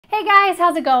Hey guys,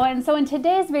 how's it going? So in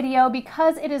today's video,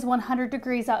 because it is 100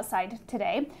 degrees outside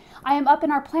today, I am up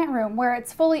in our plant room where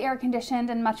it's fully air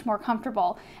conditioned and much more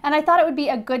comfortable. And I thought it would be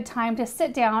a good time to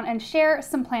sit down and share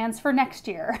some plans for next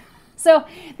year. So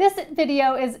this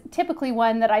video is typically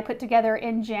one that I put together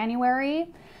in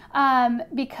January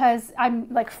because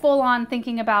I'm like full on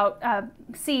thinking about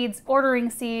seeds, ordering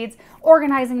seeds,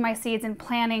 organizing my seeds, and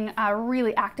planning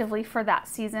really actively for that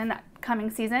season, that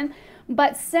coming season.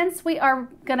 But since we are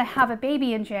going to have a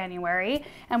baby in January,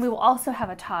 and we will also have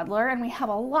a toddler, and we have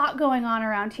a lot going on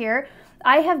around here,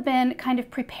 I have been kind of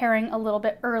preparing a little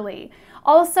bit early.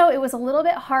 Also, it was a little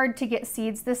bit hard to get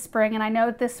seeds this spring, and I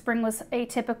know this spring was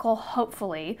atypical,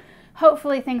 hopefully.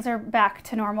 Hopefully things are back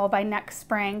to normal by next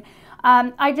spring.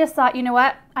 I just thought, you know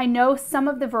what, I know some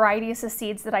of the varieties of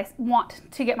seeds that I want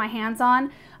to get my hands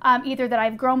on, either that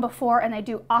I've grown before and they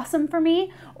do awesome for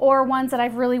me, or ones that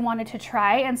I've really wanted to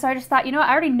try. And so I just thought, you know what,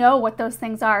 I already know what those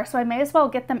things are, so I may as well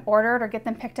get them ordered or get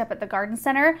them picked up at the garden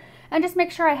center and just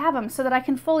make sure I have them so that I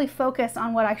can fully focus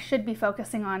on what I should be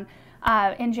focusing on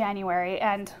in January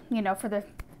and, you know, for the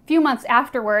few months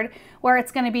afterward, where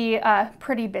it's going to be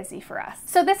pretty busy for us.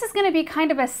 So this is going to be kind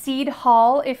of a seed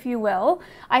haul, if you will.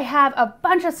 I have a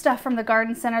bunch of stuff from the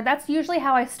garden center. That's usually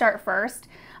how I start first.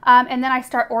 And then I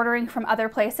start ordering from other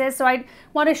places. So I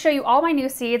want to show you all my new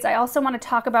seeds. I also want to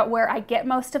talk about where I get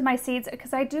most of my seeds,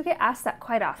 because I do get asked that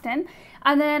quite often.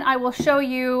 And then I will show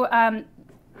you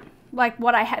like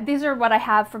what I have. These are what I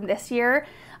have from this year.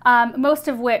 Most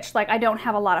of which, like, I don't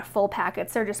have a lot of full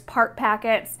packets. They're just part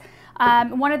packets.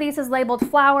 One of these is labeled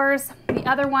flowers. The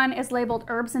other one is labeled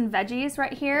herbs and veggies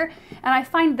right here. And I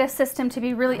find this system to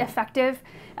be really effective.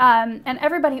 And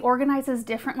everybody organizes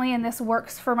differently, and this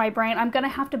works for my brain. I'm going to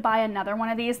have to buy another one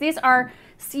of these. These are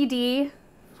CD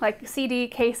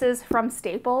cases from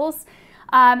Staples.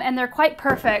 And they're quite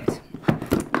perfect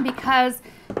because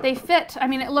they fit. I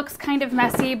mean, it looks kind of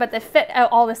messy, but they fit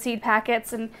all the seed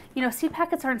packets. And, you know, seed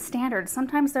packets aren't standard.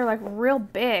 Sometimes they're like real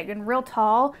big and real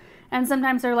tall, and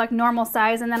sometimes they're like normal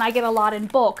size, and then I get a lot in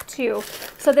bulk too.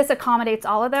 So this accommodates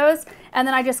all of those. And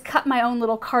then I just cut my own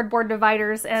little cardboard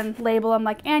dividers and label them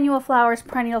like annual flowers,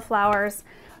 perennial flowers,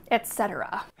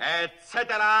 etc.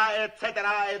 Etc.,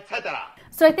 etc., etc.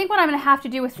 So I think what I'm going to have to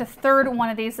do with the third one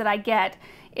of these that I get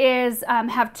is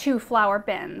have 2 flower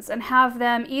bins and have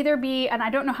them either be, and I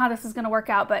don't know how this is going to work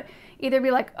out, but either be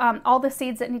like all the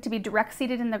seeds that need to be direct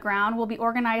seeded in the ground will be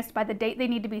organized by the date they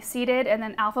need to be seeded and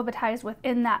then alphabetized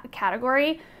within that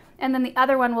category. And then the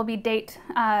other one will be date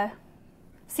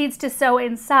seeds to sow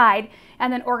inside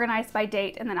and then organized by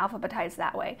date and then alphabetized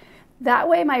that way. That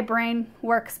way my brain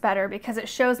works better because it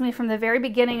shows me from the very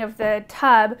beginning of the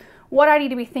tub what I need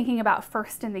to be thinking about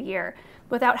first in the year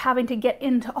without having to get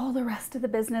into all the rest of the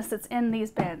business that's in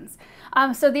these bins.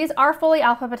 So these are fully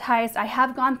alphabetized. I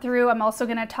have gone through. I'm also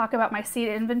going to talk about my seed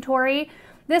inventory.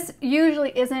 This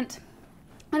usually isn't,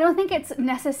 I don't think it's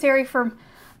necessary for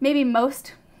maybe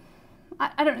most,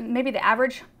 I don't know, maybe the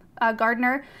average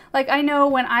gardener. Like, I know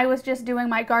when I was just doing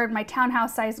my garden, my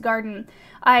townhouse sized garden,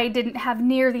 I didn't have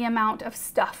near the amount of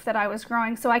stuff that I was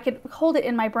growing, so I could hold it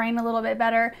in my brain a little bit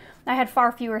better. I had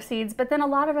far fewer seeds, but then a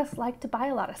lot of us like to buy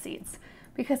a lot of seeds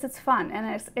because it's fun and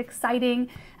it's exciting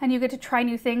and you get to try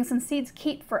new things, and seeds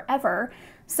keep forever.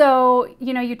 So,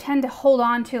 you know, you tend to hold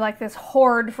on to like this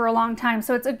hoard for a long time.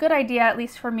 So it's a good idea, at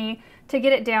least for me, to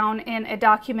get it down in a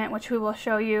document, which we will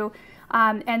show you.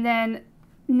 And then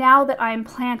now that I'm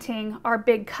planting our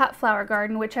big cut flower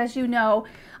garden, which, as you know,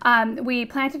 we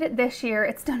planted it this year.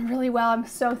 It's done really well. I'm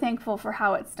so thankful for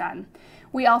how it's done.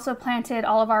 We also planted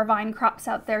all of our vine crops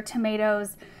out there,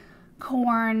 tomatoes,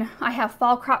 corn. I have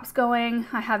fall crops going.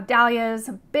 I have dahlias,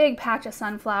 a big patch of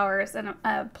sunflowers, and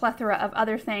a plethora of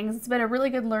other things. It's been a really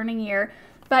good learning year,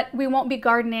 but we won't be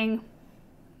gardening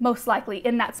most likely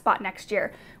in that spot next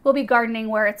year. We'll be gardening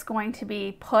where it's going to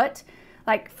be put,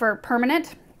 like for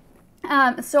permanent.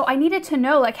 So I needed to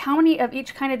know, like, how many of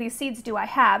each kind of these seeds do I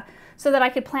have so that I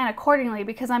could plan accordingly,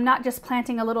 because I'm not just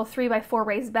planting a little 3x4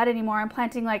 raised bed anymore. I'm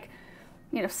planting like,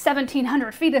 you know,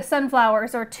 1,700 feet of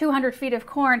sunflowers or 200 feet of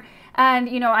corn. And,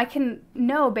 you know, I can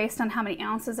know based on how many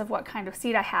ounces of what kind of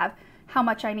seed I have, how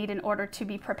much I need in order to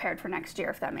be prepared for next year,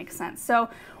 if that makes sense. So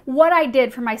what I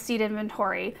did for my seed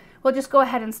inventory, we'll just go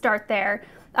ahead and start there.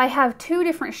 I have 2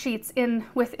 different sheets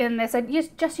within this. I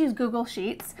just use Google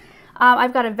Sheets.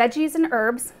 I've got a veggies and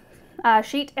herbs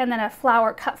sheet and then a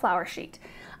cut flower sheet.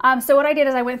 So what I did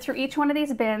is I went through each one of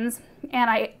these bins and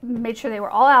I made sure they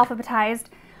were all alphabetized.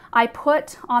 I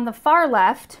put on the far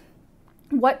left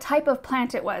what type of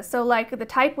plant it was. So like the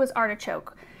type was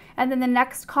artichoke. And then the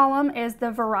next column is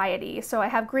the variety. So I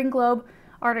have green globe,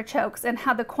 artichokes, and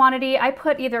how the quantity, I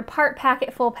put either part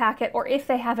packet, full packet, or if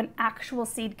they have an actual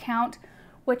seed count,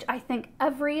 which I think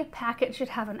every packet should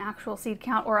have an actual seed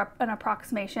count or an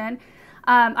approximation.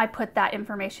 I put that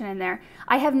information in there.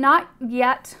 I have not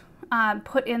yet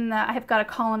put in I have got a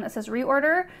column that says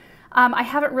reorder. I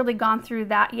haven't really gone through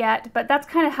that yet, but that's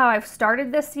kind of how I've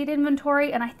started this seed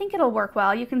inventory, and I think it'll work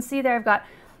well. You can see there I've got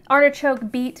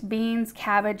artichoke, beet, beans,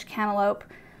 cabbage, cantaloupe,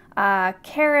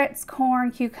 carrots, corn,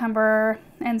 cucumber,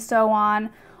 and so on,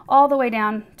 all the way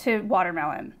down to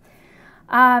watermelon.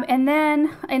 And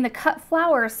then in the cut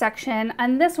flowers section,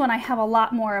 and this one I have a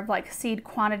lot more of like seed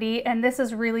quantity, and this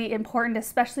is really important,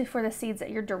 especially for the seeds that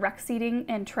you're direct seeding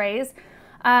in trays.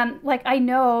 Like I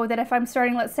know that if I'm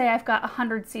starting, let's say I've got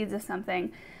 100 seeds of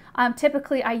something,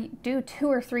 typically I do 2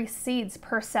 or 3 seeds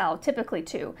per cell, typically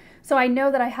 2. So I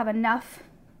know that I have enough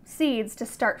seeds to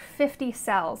start 50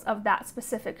 cells of that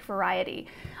specific variety.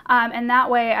 And that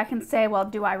way I can say, well,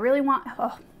 do I really want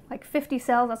like 50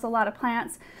 cells? That's a lot of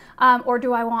plants. Or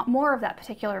do I want more of that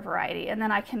particular variety? And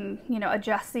then I can, you know,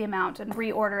 adjust the amount and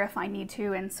reorder if I need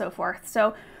to, and so forth.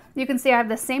 So you can see I have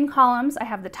the same columns. I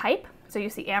have the type. So you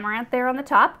see amaranth there on the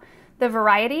top. The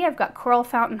variety, I've got coral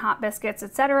fountain, hot biscuits,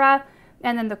 etc.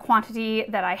 And then the quantity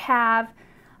that I have.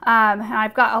 And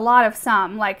I've got a lot of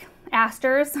some, like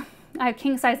asters. I have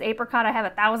king size apricot. I have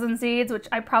 1,000 seeds, which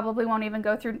I probably won't even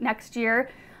go through next year.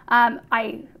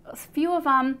 A few of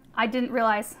them I didn't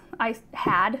realize I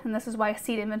had, and this is why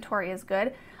seed inventory is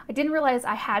good. I didn't realize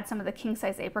I had some of the king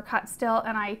size apricot still,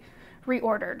 and I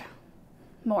reordered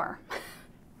more.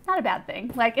 Not a bad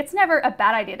thing. Like, it's never a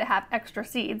bad idea to have extra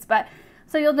seeds, but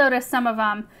so you'll notice some of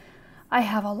them I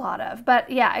have a lot of. But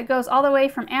yeah, it goes all the way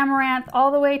from amaranth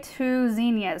all the way to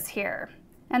zinnias here.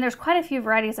 And there's quite a few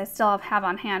varieties I still have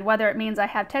on hand, whether it means I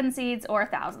have 10 seeds or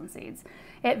 1,000 seeds.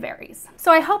 It varies.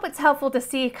 So I hope it's helpful to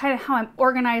see kind of how I'm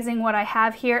organizing what I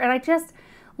have here. And I just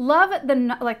love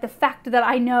the fact that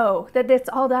I know that it's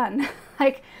all done.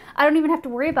 Like, I don't even have to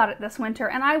worry about it this winter.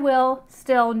 And I will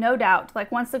still, no doubt,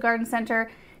 like once the garden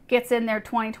center gets in their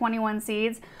 2021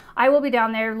 seeds, I will be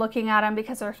down there looking at them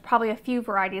because there's probably a few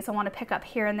varieties I want to pick up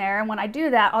here and there. And when I do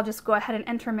that, I'll just go ahead and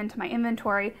enter them into my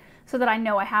inventory so that I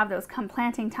know I have those come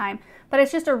planting time. But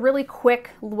it's just a really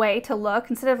quick way to look.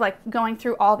 Instead of like going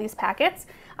through all these packets,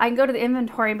 I can go to the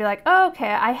inventory and be like, oh, okay,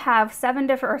 I have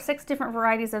 6 different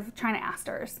varieties of China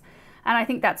asters. And I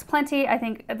think that's plenty. I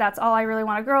think that's all I really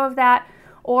want to grow of that.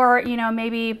 Or, you know,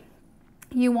 maybe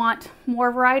you want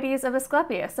more varieties of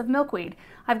Asclepias, of milkweed.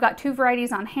 I've got 2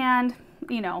 varieties on hand,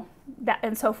 you know, that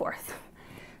and so forth.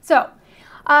 So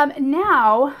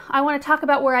now I want to talk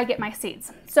about where I get my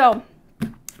seeds. So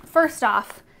first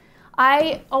off,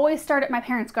 I always start at my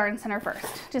parents' garden center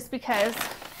first, just because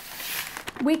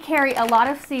we carry a lot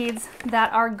of seeds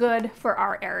that are good for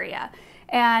our area.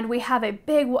 And we have a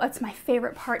big, it's my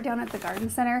favorite part down at the garden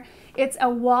center. It's a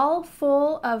wall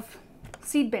full of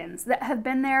seed bins that have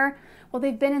been there. Well,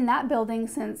 they've been in that building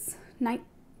since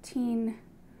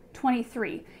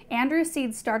 1923. Andrew's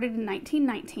Seeds started in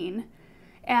 1919,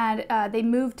 and they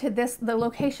moved to the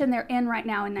location they're in right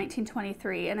now in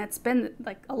 1923, and it's been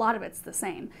like a lot of it's the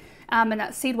same. And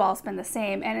that seed wall's been the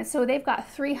same. And so they've got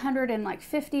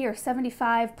 350 or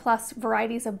 75 plus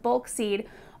varieties of bulk seed,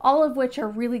 all of which are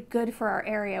really good for our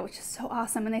area, which is so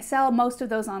awesome. And they sell most of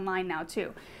those online now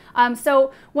too.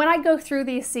 So when I go through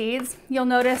these seeds, you'll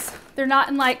notice they're not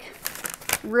in like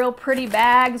real pretty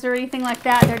bags or anything like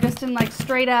that. They're just in like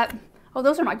straight up, oh,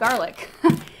 those are my garlic.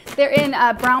 They're in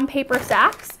brown paper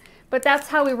sacks, but that's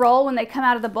how we roll when they come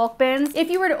out of the bulk bins. If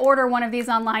you were to order one of these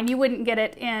online, you wouldn't get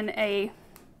it in a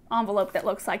envelope that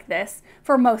looks like this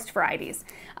for most varieties.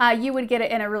 You would get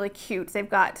it in a really cute, they've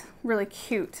got really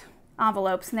cute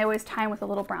envelopes, and they always tie them with a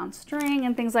little brown string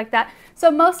and things like that.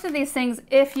 So most of these things,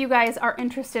 if you guys are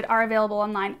interested, are available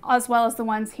online, as well as the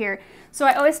ones here. So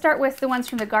I always start with the ones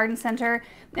from the garden center,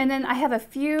 and then I have a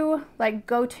few like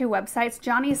go-to websites.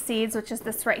 Johnny's Seeds, which is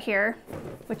this right here,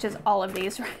 which is all of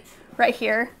these right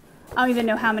here. I don't even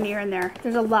know how many are in there.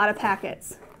 There's a lot of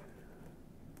packets.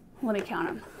 Let me count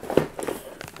them.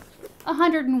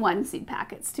 101 seed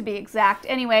packets to be exact.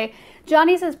 Anyway,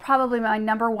 Johnny's is probably my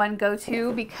 #1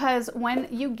 go-to, because when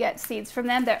you get seeds from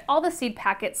them, all the seed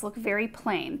packets look very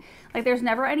plain. Like there's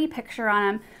never any picture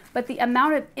on them, but the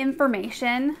amount of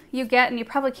information you get, and you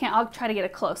probably can't, I'll try to get a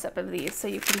close-up of these so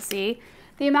you can see,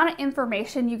 the amount of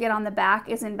information you get on the back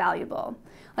is invaluable.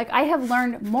 Like I have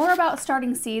learned more about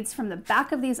starting seeds from the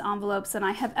back of these envelopes than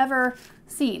I have ever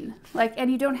seen. Like, and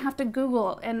you don't have to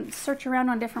Google and search around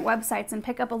on different websites and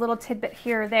pick up a little tidbit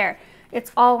here or there.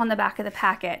 It's all on the back of the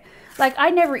packet. Like, I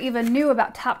never even knew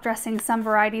about top dressing some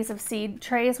varieties of seed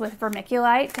trays with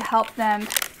vermiculite to help them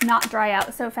not dry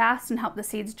out so fast and help the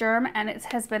seeds germ, and it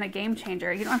has been a game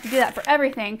changer. You don't have to do that for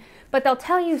everything, but they'll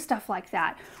tell you stuff like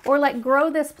that. Or like, grow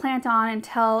this plant on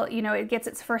until, you know, it gets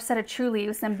its first set of true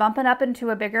leaves, then bump it up into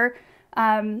a bigger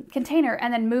container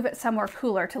and then move it somewhere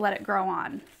cooler to let it grow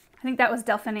on. I think that was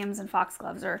delphiniums and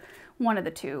foxgloves, or one of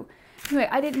the two. Anyway,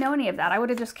 I didn't know any of that. I would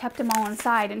have just kept them all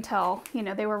inside until, you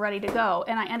know, they were ready to go.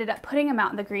 And I ended up putting them out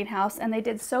in the greenhouse, and they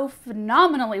did so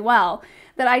phenomenally well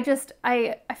that I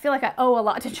feel like I owe a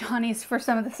lot to Johnny's for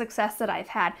some of the success that I've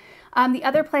had. The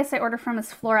other place I order from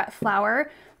is Floret.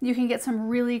 You can get some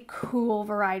really cool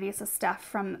varieties of stuff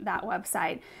from that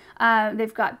website.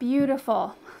 They've got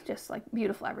beautiful, just like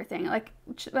beautiful everything. Like,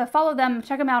 follow them,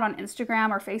 check them out on Instagram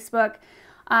or Facebook.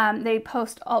 They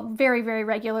post very, very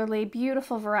regularly,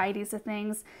 beautiful varieties of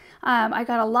things. I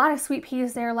got a lot of sweet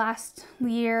peas there last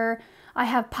year. I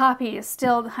have poppies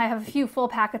still. I have a few full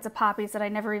packets of poppies that I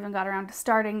never even got around to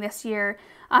starting this year.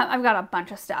 I've got a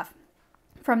bunch of stuff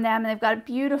from them, and they've got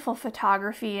beautiful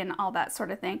photography and all that sort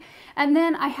of thing. And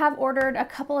then I have ordered a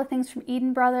couple of things from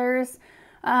Eden Brothers.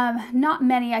 Not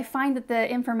many. I find that the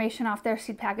information off their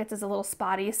seed packets is a little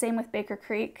spotty. Same with Baker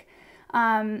Creek.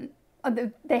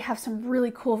 They have some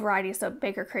really cool varieties, so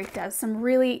Baker Creek does some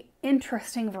really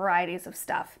interesting varieties of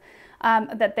stuff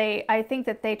that I think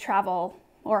that they travel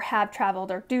or have traveled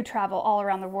or do travel all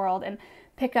around the world and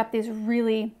pick up these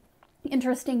really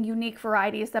interesting, unique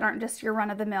varieties that aren't just your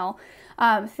run-of-the-mill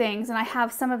things. And I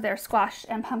have some of their squash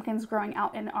and pumpkins growing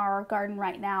out in our garden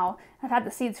right now. I've had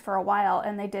the seeds for a while,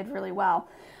 and they did really well.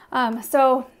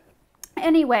 So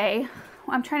anyway,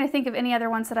 I'm trying to think of any other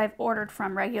ones that I've ordered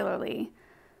from regularly.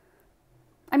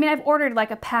 I mean, I've ordered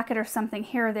like a packet or something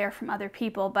here or there from other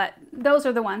people, but those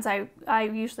are the ones I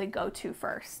usually go to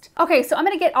first. Okay, so I'm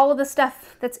gonna get all of the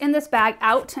stuff that's in this bag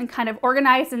out and kind of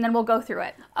organized, and then we'll go through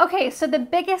it. Okay, so the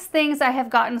biggest things I have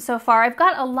gotten so far, I've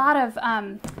got a lot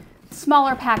of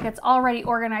smaller packets already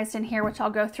organized in here, which I'll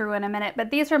go through in a minute, but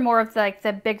these are more of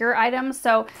the bigger items.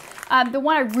 So the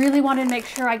one I really wanted to make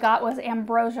sure I got was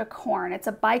ambrosia corn. It's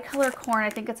a bicolor corn. I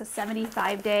think it's a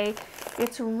 75-day.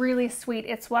 It's really sweet.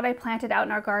 It's what I planted out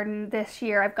in our garden this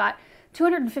year. I've got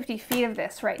 250 feet of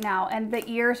this right now, and the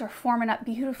ears are forming up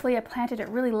beautifully. I planted it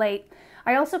really late.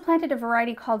 I also planted a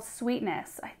variety called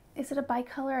Sweetness. Is it a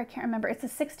bicolor? I can't remember. It's a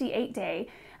 68-day,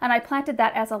 and I planted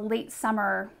that as a late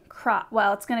summer crop.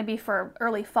 Well, it's going to be for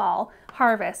early fall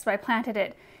harvest, but I planted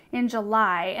it in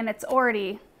July, and it's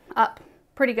already up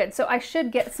pretty good. So I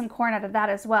should get some corn out of that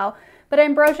as well. But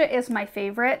ambrosia is my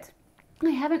favorite. I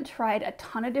haven't tried a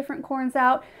ton of different corns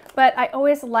out, but I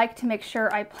always like to make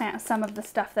sure I plant some of the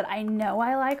stuff that I know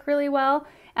I like really well,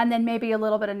 and then maybe a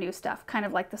little bit of new stuff, kind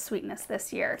of like the Sweetness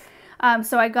this year.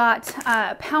 So I got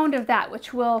a pound of that,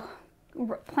 which will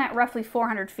plant roughly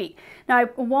 400 feet. Now, I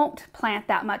won't plant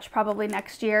that much probably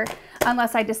next year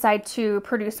unless I decide to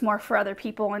produce more for other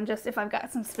people, and just if I've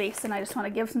got some space and I just want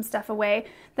to give some stuff away,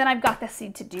 then I've got the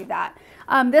seed to do that.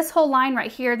 This whole line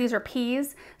right here, these are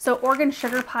peas. So Oregon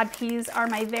sugar pod peas are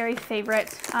my very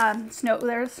favorite.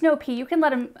 They're snow pea. You can let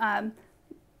them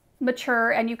mature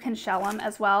and you can shell them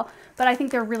as well, but I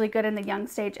think they're really good in the young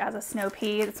stage as a snow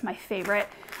pea. It's my favorite.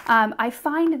 I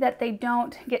find that they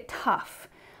don't get tough.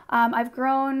 I've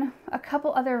grown a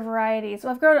couple other varieties.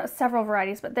 Well, I've grown several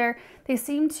varieties, but they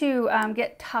seem to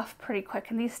get tough pretty quick,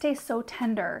 and these stay so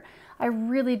tender. I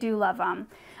really do love them.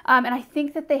 And I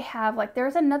think that they have, like,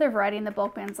 there's another variety in the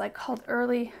bulk bins, like called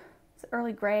Early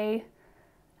Gray.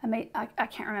 I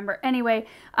can't remember. Anyway,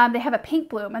 they have a pink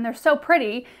bloom, and they're so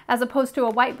pretty as opposed to a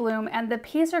white bloom, and the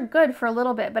peas are good for a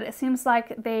little bit, but it seems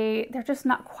like they're just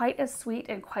not quite as sweet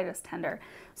and quite as tender.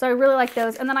 So I really like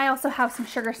those. And then I also have some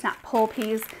Sugar Snap pole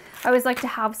peas. I always like to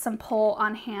have some pole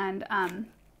on hand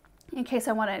in case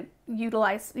I want to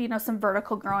utilize, you know, some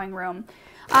vertical growing room.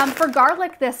 For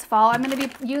garlic this fall, I'm going to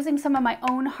be using some of my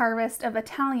own harvest of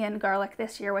Italian garlic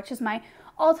this year, which is my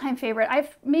all-time favorite.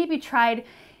 I've maybe tried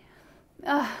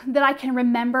that I can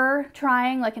remember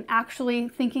trying, like, and actually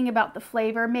thinking about the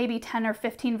flavor, maybe 10 or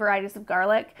 15 varieties of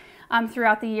garlic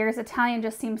throughout the years. Italian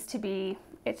just seems to be,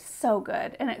 it's so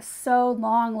good, and it's so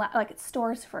long, like it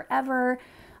stores forever,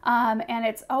 and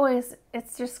it's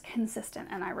just consistent,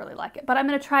 and I really like it. But I'm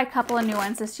going to try a couple of new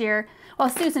ones this year. Well,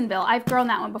 Susanville, I've grown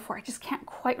that one before. I just can't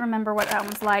quite remember what that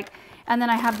one's like. And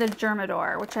then I have the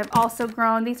Germador, which I've also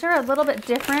grown. These are a little bit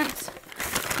different,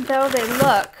 though they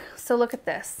look. So look at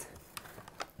this.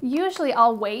 Usually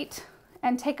I'll wait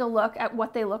and take a look at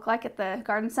what they look like at the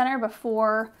garden center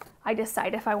before I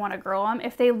decide if I want to grow them.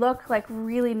 If they look like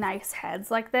really nice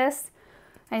heads like this,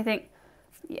 I think,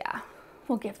 yeah,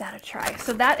 we'll give that a try.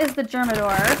 So that is the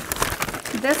Germador.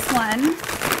 This one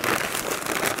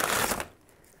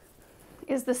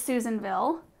is the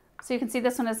Susanville. So you can see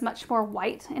this one is much more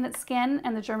white in its skin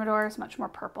and the Germador is much more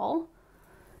purple.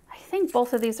 I think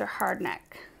both of these are hard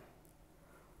neck.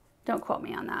 Don't quote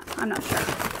me on that. I'm not sure.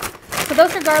 So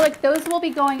those are garlic. Those will be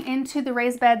going into the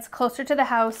raised beds closer to the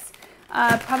house,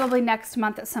 probably next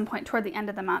month at some point toward the end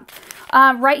of the month.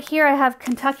 Right here I have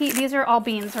Kentucky. These are all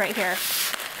beans right here.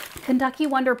 Kentucky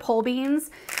Wonder pole beans,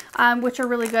 which are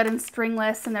really good and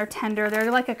stringless and they're tender.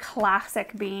 They're like a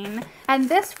classic bean. And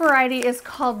this variety is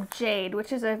called Jade,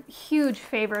 which is a huge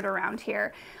favorite around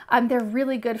here. They're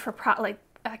really good for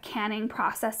canning,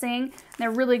 processing.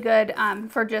 They're really good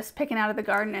for just picking out of the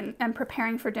garden and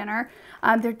preparing for dinner.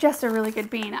 They're just a really good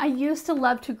bean. I used to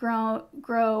love to grow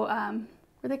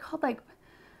were they called like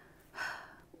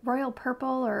royal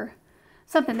purple or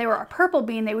something? They were a purple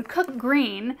bean. They would cook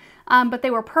green, but they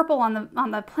were purple on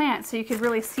the plant, so you could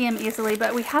really see them easily.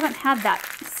 But we haven't had that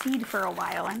seed for a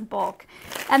while in bulk.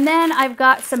 And then I've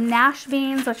got some Nash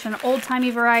beans, which is an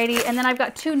old-timey variety, and then I've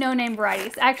got two no-name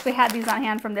varieties. I actually had these on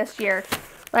hand from this year.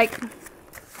 Like,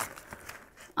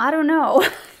 I don't know.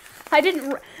 I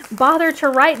didn't bother to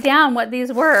write down what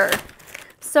these were.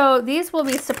 So these will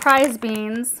be surprise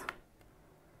beans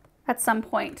at some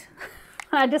point.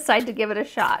 I decide to give it a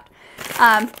shot.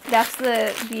 That's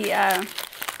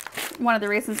one of the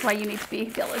reasons why you need to be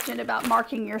diligent about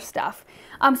marking your stuff.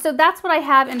 So that's what I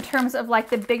have in terms of like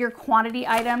the bigger quantity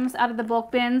items out of the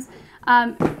bulk bins.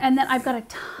 And then I've got a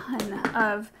ton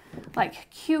of like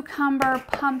cucumber,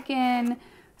 pumpkin,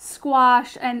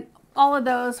 squash, and all of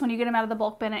those when you get them out of the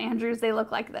bulk bin at Andrews, they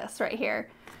look like this right here.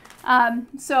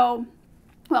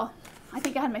 Well, I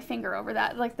think I had my finger over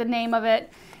that, like the name of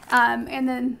it. And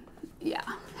then, yeah,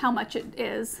 how much it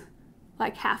is,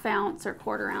 like ½ ounce or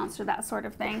 ¼ ounce or that sort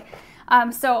of thing.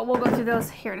 So we'll go through those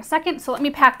here in a second. So let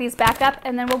me pack these back up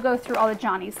and then we'll go through all the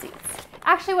Johnny seeds.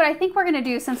 Actually, what I think we're gonna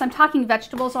do, since I'm talking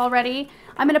vegetables already,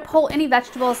 I'm gonna pull any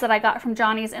vegetables that I got from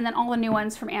Johnny's and then all the new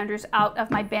ones from Andrews out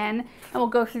of my bin, and we'll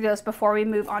go through those before we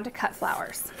move on to cut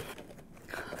flowers.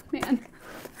 Man,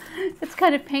 it's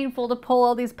kind of painful to pull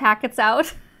all these packets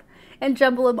out and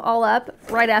jumble them all up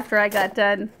right after I got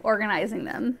done organizing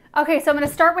them. Okay, so I'm gonna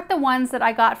start with the ones that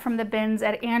I got from the bins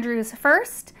at Andrews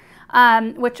first,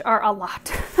 which are a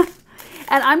lot.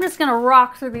 And I'm just gonna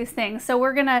rock through these things. So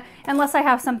we're gonna, unless I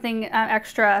have something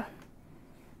extra,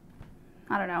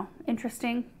 I don't know,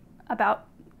 interesting about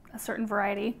a certain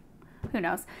variety, who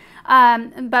knows.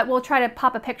 But we'll try to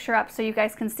pop a picture up so you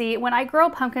guys can see. When I grow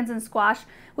pumpkins and squash,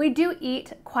 we do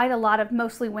eat quite a lot of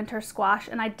mostly winter squash,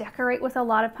 and I decorate with a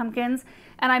lot of pumpkins,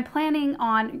 and I'm planning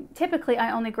on, typically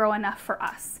I only grow enough for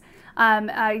us.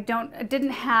 I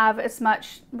didn't have as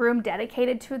much room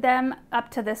dedicated to them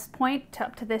up to this point,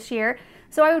 up to this year.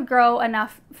 So I would grow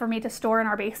enough for me to store in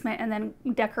our basement and then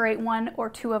decorate 1 or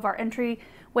 2 of our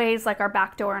entryways, like our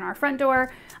back door and our front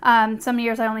door. Some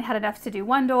years I only had enough to do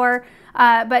 1 door.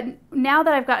 But now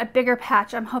that I've got a bigger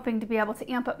patch, I'm hoping to be able to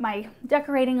amp up my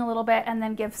decorating a little bit and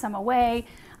then give some away,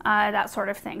 that sort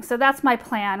of thing. So that's my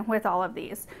plan with all of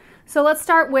these. So let's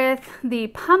start with the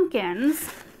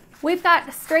pumpkins. We've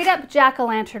got straight up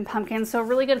jack-o'-lantern pumpkins, so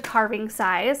really good carving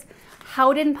size.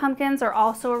 Howden pumpkins are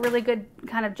also a really good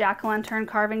kind of jack-o'-lantern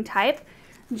carving type.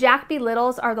 Jack Be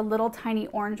Littles are the little tiny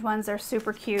orange ones. They're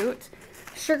super cute.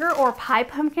 Sugar or pie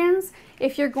pumpkins,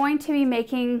 if you're going to be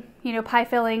making, you know, pie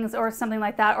fillings or something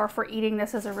like that, or for eating,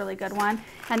 this is a really good one.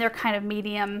 And they're kind of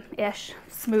medium-ish,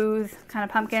 smooth kind of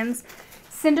pumpkins.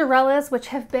 Cinderellas, which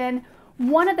have been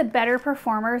one of the better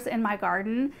performers in my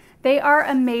garden. They are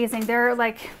amazing. They're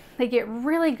like, they get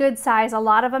really good size, a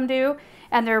lot of them do,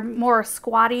 and they're more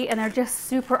squatty, and they're just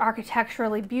super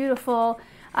architecturally beautiful,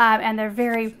 and they're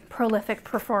very prolific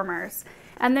performers.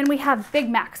 And then we have Big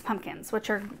Max pumpkins,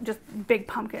 which are just big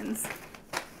pumpkins.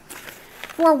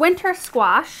 For winter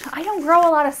squash, I don't grow a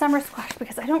lot of summer squash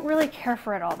because I don't really care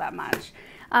for it all that much.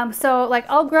 So like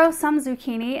I'll grow some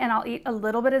zucchini and I'll eat a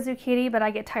little bit of zucchini, but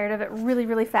I get tired of it really,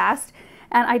 really fast.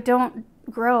 And I don't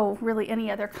grow really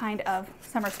any other kind of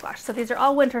summer squash. So these are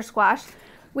all winter squash.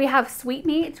 We have Sweet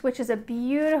Meat, which is a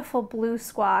beautiful blue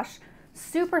squash,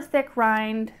 super thick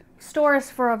rind, stores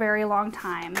for a very long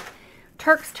time.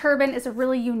 Turk's Turban is a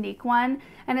really unique one,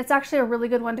 and it's actually a really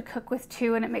good one to cook with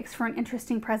too, and it makes for an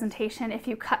interesting presentation if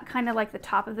you cut kind of like the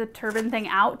top of the turban thing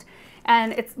out.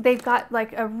 And they've got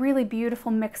like a really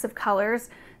beautiful mix of colors.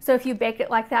 So if you bake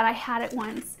it like that, I had it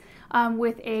once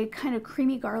with a kind of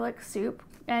creamy garlic soup,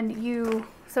 and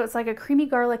so it's like a creamy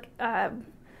garlic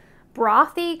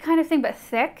brothy kind of thing, but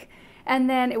thick. And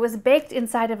then it was baked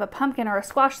inside of a pumpkin or a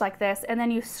squash like this, and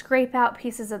then you scrape out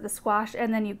pieces of the squash,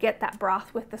 and then you get that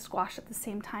broth with the squash at the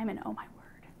same time, and oh my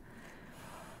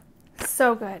word.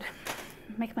 So good.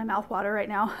 Make my mouth water right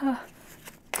now.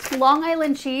 Long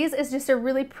Island cheese is just a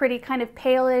really pretty kind of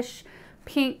palish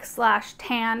pink /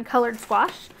 tan colored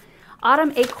squash.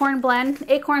 Autumn acorn blend.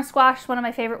 Acorn squash, one of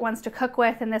my favorite ones to cook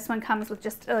with, and this one comes with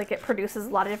just like it produces a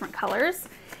lot of different colors.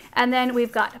 And then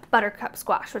we've got buttercup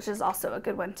squash, which is also a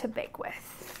good one to bake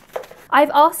with. I've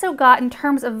also got, in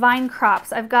terms of vine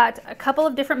crops, I've got a couple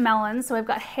of different melons. So I've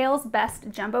got Hale's Best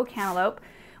Jumbo Cantaloupe,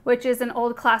 which is an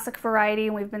old classic variety,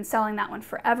 and we've been selling that one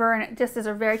forever, and it just is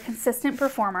a very consistent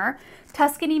performer.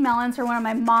 Tuscany melons are one of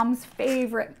my mom's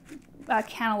favorite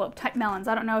cantaloupe type melons.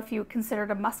 I don't know if you consider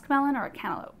it a muskmelon or a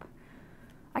cantaloupe.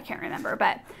 I can't remember,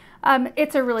 but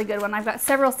it's a really good one. I've got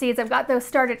several seeds. I've got those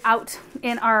started out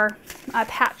in our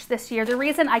patch this year. The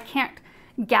reason I can't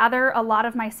gather a lot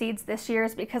of my seeds this year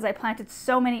is because I planted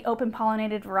so many open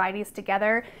pollinated varieties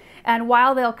together. And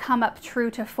while they'll come up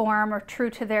true to form or true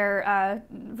to their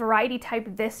variety type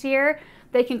this year,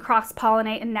 they can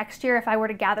cross-pollinate, and next year if I were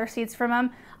to gather seeds from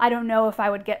them, I don't know if I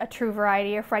would get a true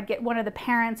variety, or if I'd get one of the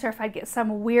parents, or if I'd get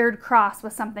some weird cross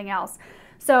with something else.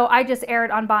 So I just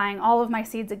erred on buying all of my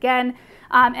seeds again,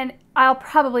 and I'll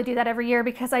probably do that every year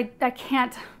because I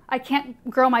can't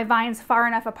grow my vines far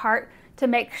enough apart to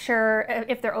make sure,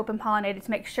 if they're open pollinated,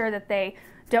 to make sure that they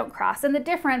don't cross. And the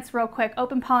difference, real quick,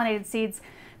 open pollinated seeds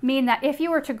mean that if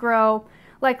you were to grow,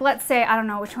 like let's say, I don't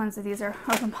know which ones of these are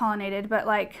open pollinated, but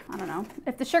like, I don't know,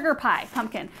 if the sugar pie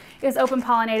pumpkin is open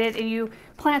pollinated and you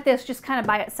plant this just kind of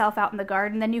by itself out in the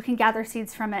garden, then you can gather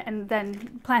seeds from it and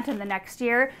then plant them the next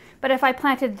year. But if I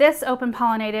planted this open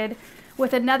pollinated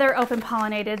with another open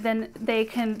pollinated, then they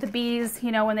can, the bees,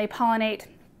 you know, when they pollinate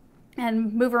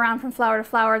and move around from flower to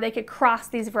flower, they could cross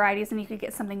these varieties and you could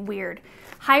get something weird.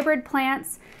 Hybrid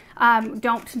plants,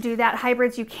 don't do that.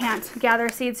 Hybrids you can't gather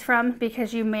seeds from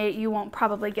because you won't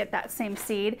probably get that same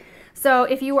seed. So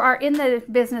if you are in the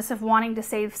business of wanting to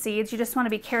save seeds, you just want to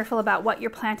be careful about what you're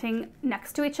planting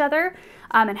next to each other,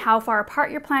 and how far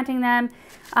apart you're planting them,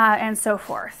 and so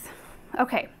forth.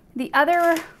 Okay, the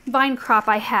other vine crop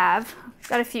I have,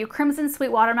 got a few Crimson Sweet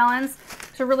watermelons.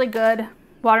 It's a really good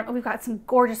we've got some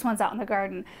gorgeous ones out in the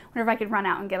garden. I wonder if I could run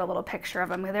out and get a little picture of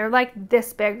them. They're like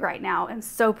this big right now and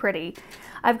so pretty.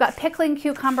 I've got pickling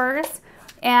cucumbers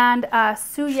and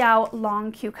Suyao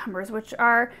long cucumbers, which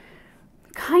are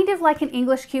kind of like an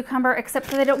English cucumber, except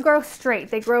for they don't grow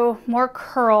straight. They grow more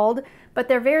curled, but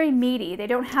they're very meaty. They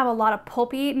don't have a lot of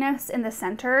pulpiness in the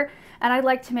center. And I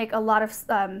like to make a lot of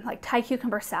like Thai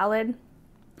cucumber salad.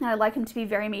 And I like them to be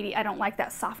very meaty. I don't like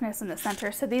that softness in the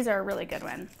center. So these are a really good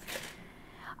one.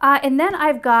 And then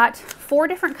I've got 4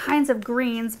 different kinds of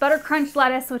greens. Butter Crunch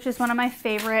lettuce, which is one of my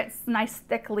favorites, nice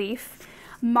thick leaf.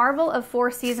 Marvel of 4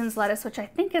 Seasons lettuce, which I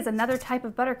think is another type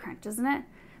of Butter Crunch, isn't it?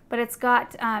 But it's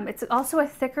got, it's also a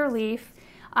thicker leaf,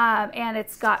 and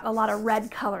it's got a lot of red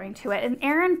coloring to it. And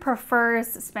Erin prefers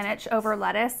spinach over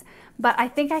lettuce, but I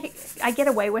think I get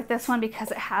away with this one because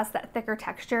it has that thicker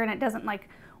texture and it doesn't like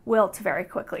wilt very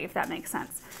quickly, if that makes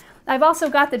sense. I've also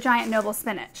got the Giant Noble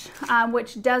spinach,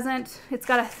 which doesn't, it's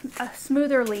got a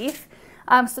smoother leaf.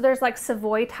 So there's like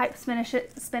Savoy type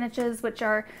spinaches, which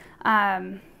are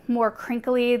more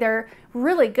crinkly. They're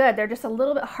really good. They're just a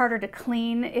little bit harder to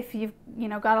clean if you've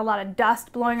got a lot of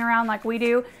dust blowing around like we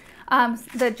do.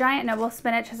 The Giant Noble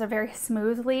spinach has a very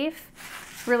smooth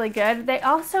leaf, really good. They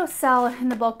also sell in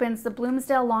the bulk bins the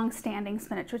Bloomsdale Long Standing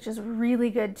spinach, which is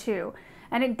really good too.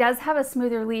 And it does have a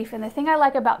smoother leaf, and the thing I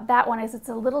like about that one is it's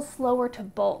a little slower to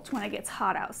bolt when it gets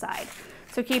hot outside.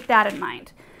 So keep that in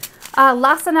mind.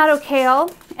 Lacinato kale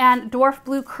and dwarf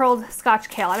blue curled Scotch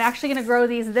kale. I'm actually going to grow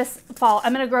these this fall.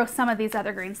 I'm going to grow some of these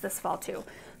other greens this fall too.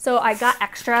 So I got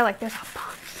extra, like there's a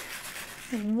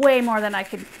bunch. There's way more than I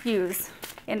could use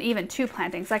in even 2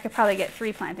 plantings. I could probably get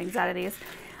 3 plantings out of these.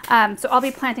 So I'll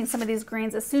be planting some of these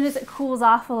greens as soon as it cools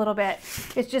off a little bit.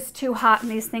 It's just too hot and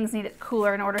these things need it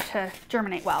cooler in order to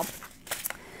germinate well.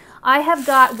 I have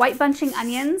got white bunching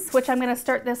onions, which I'm going to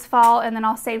start this fall, and then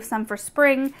I'll save some for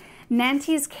spring.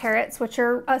 Nantes carrots, which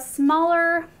are a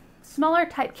smaller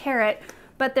type carrot,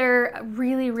 but they're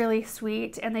really, really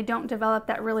sweet and they don't develop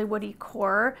that really woody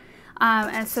core.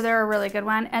 And so they're a really good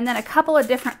one. And then a couple of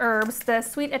different herbs, the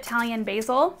sweet Italian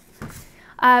basil,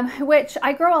 which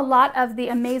I grow a lot of the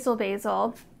amazel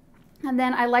basil. And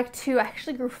then I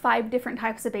actually grew 5 different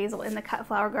types of basil in the cut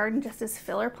flower garden just as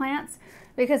filler plants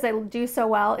because they do so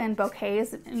well in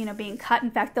bouquets, being cut.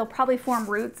 In fact, they'll probably form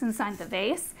roots inside the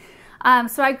vase.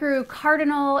 So I grew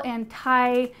cardinal and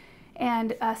Thai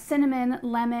and cinnamon,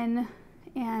 lemon,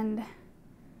 and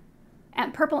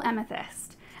and purple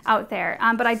amethyst out there.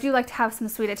 But I do like to have some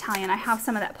sweet Italian. I have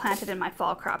some of that planted in my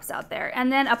fall crops out there.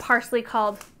 And then a parsley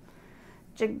called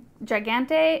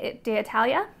Gigante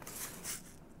d'Italia.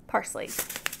 Parsley.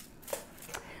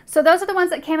 So those are the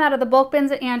ones that came out of the bulk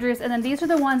bins at Andrews, and then these are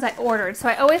the ones I ordered. So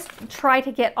I always try to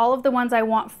get all of the ones I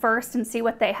want first and see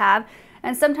what they have.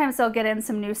 And sometimes they'll get in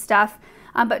some new stuff,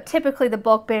 but typically the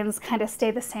bulk bins kind of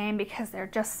stay the same because they're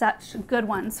just such good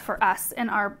ones for us in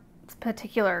our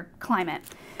particular climate.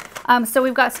 So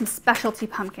we've got some specialty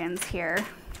pumpkins here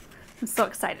I'm so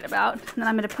excited about. And then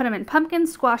I'm going to put them in pumpkin,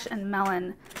 squash, and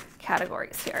melon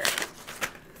categories here.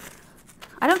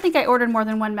 I don't think I ordered more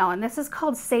than one melon. This is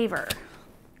called Savor.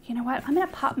 You know what? I'm going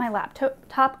to pop my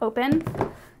laptop open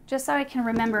just so I can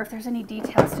remember if there's any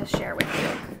details to share with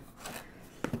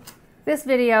you. This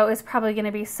video is probably going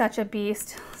to be such a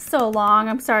beast, so long.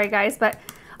 I'm sorry guys, but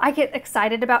I get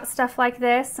excited about stuff like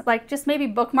this. Like just maybe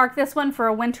bookmark this one for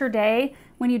a winter day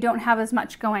when you don't have as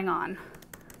much going on.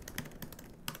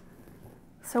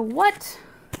 So what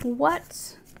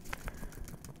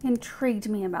intrigued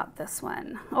me about this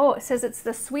one? Oh, it says it's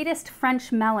the sweetest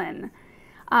French melon.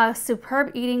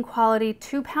 Superb eating quality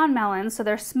 2-pound melons, so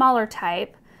they're smaller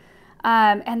type.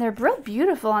 And they're real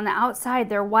beautiful on the outside.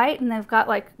 They're white and they've got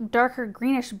like darker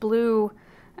greenish blue,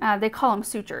 they call them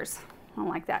sutures. I don't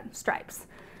like that, stripes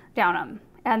down them.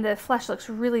 And the flesh looks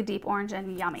really deep orange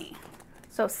and yummy.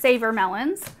 So Savor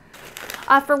melons.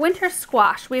 For winter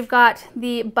squash, we've got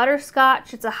the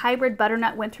butterscotch. It's a hybrid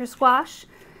butternut winter squash.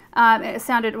 It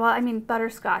sounded, well, I mean,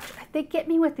 butterscotch. They get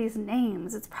me with these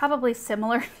names. It's probably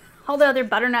similar to all the other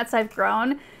butternuts I've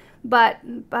grown,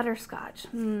 but butterscotch,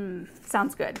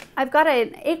 sounds good. I've got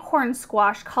an acorn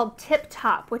squash called Tip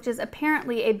Top, which is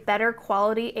apparently a better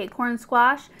quality acorn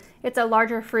squash. It's a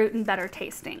larger fruit and better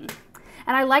tasting.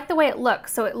 And I like the way it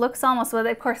looks. So it looks almost, well,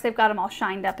 of course they've got them all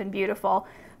shined up and beautiful,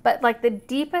 but like the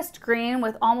deepest green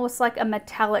with almost like a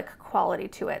metallic quality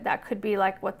to it. That could be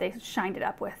like what they shined it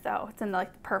up with though. It's in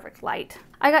like the perfect light.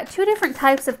 I got 2 different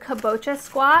types of kabocha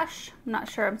squash. I'm not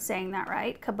sure I'm saying that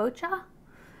right. Kabocha?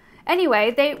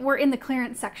 Anyway, they were in the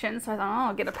clearance section, so I thought, oh,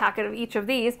 I'll get a packet of each of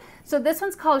these. So this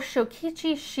one's called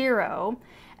Shokichi Shiro,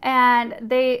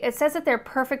 and it says that they're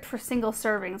perfect for single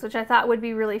servings, which I thought would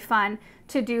be really fun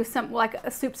to do some like a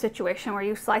soup situation where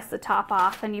you slice the top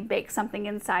off and you bake something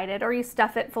inside it, or you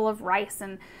stuff it full of rice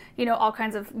and, you know, all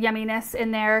kinds of yumminess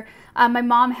in there. My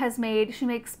mom she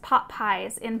makes pot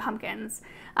pies in pumpkins.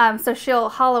 So she'll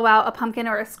hollow out a pumpkin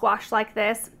or a squash like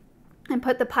this and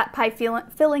put the pot pie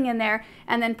filling in there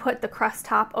and then put the crust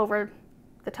top over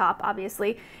the top,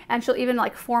 obviously. And she'll even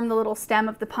like form the little stem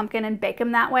of the pumpkin and bake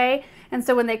them that way. And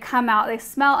so when they come out, they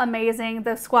smell amazing.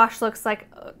 The squash looks like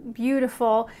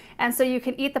beautiful. And so you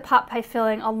can eat the pot pie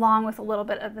filling along with a little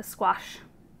bit of the squash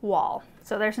wall.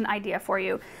 So there's an idea for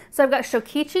you. So I've got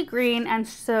Shokichi Green and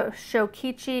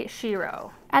Shokichi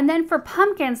Shiro. And then for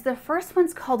pumpkins, the first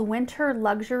one's called Winter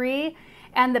Luxury.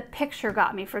 And the picture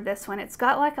got me for this one. It's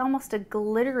got like almost a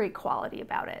glittery quality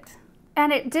about it.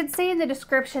 And it did say in the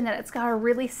description that it's got a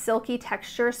really silky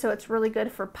texture, so it's really good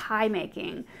for pie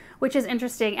making, which is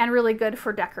interesting and really good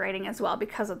for decorating as well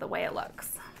because of the way it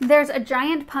looks. There's a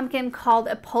giant pumpkin called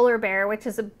a polar bear, which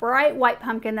is a bright white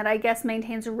pumpkin that I guess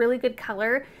maintains a really good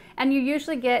color. And you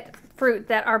usually get fruit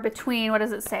that are between, what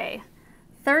does it say?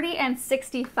 30 and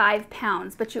 65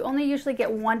 pounds, but you only usually get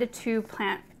 1 to 2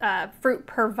 fruit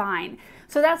per vine.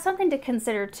 So that's something to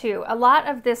consider too. A lot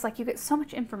of this, like you get so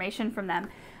much information from them.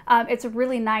 It's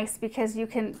really nice because you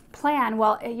can plan,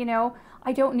 well, you know,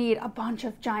 I don't need a bunch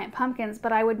of giant pumpkins,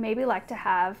 but I would maybe like to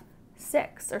have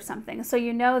 6 or something. So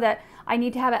you know that I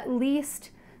need to have at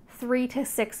least 3 to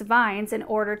 6 vines in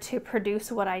order to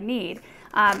produce what I need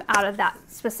out of that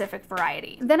specific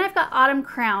variety. Then I've got Autumn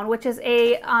Crown, which is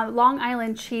a Long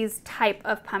Island cheese type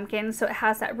of pumpkin. So it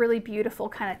has that really beautiful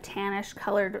kind of tannish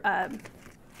colored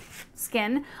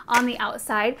skin on the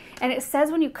outside, and it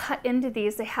says when you cut into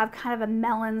these they have kind of a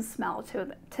melon smell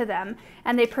to them,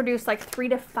 and they produce like 3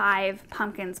 to 5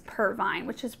 pumpkins per vine,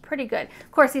 which is pretty good.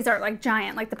 Of course these aren't like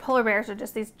giant, like the polar bears are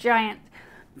just these giant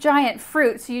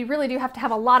fruit, so you really do have to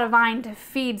have a lot of vine to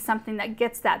feed something that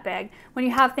gets that big. When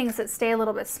you have things that stay a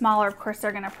little bit smaller, of course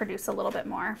they're going to produce a little bit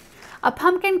more. A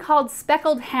pumpkin called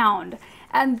Speckled Hound,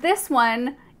 and this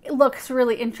one, it looks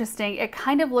really interesting. It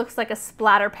kind of looks like a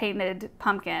splatter painted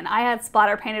pumpkin. I had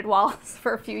splatter painted walls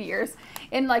for a few years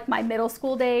in like my middle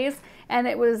school days, and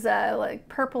it was like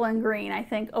purple and green, I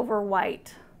think, over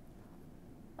white.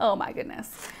 Oh my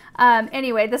goodness.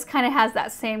 Anyway, this kind of has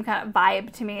that same kind of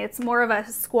vibe to me. It's more of a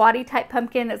squatty type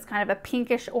pumpkin. It's kind of a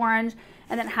pinkish orange,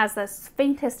 and then it has this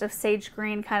faintest of sage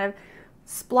green kind of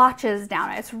splotches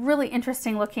down it. It's really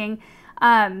interesting looking.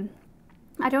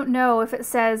 I don't know if it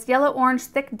says yellow-orange,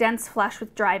 thick, dense flesh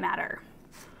with dry matter.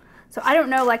 So I don't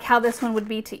know like how this one would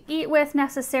be to eat with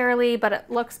necessarily, but it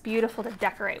looks beautiful to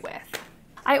decorate with.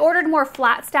 I ordered more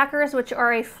flat stackers, which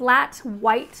are a flat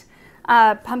white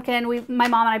pumpkin. My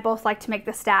mom and I both like to make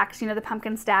the stacks, you know, the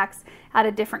pumpkin stacks out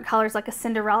of different colors, like a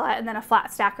Cinderella and then a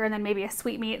flat stacker and then maybe a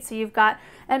sweetmeat. So you've got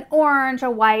an orange, a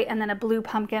white, and then a blue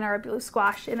pumpkin or a blue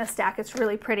squash in a stack. It's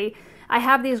really pretty. I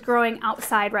have these growing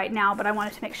outside right now, but I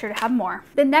wanted to make sure to have more.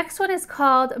 The next one is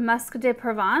called Musc de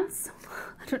Provence.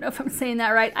 I don't know if I'm saying that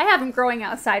right. I have them growing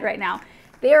outside right now.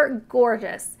 They're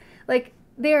gorgeous. Like,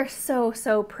 they're so,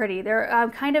 so pretty. They're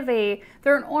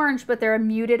they're an orange, but they're a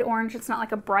muted orange. It's not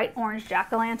like a bright orange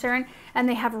jack-o'-lantern. And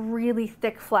they have really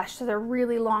thick flesh, so they're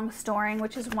really long storing,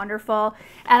 which is wonderful.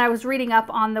 And I was reading up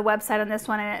on the website on this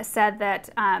one, and it said that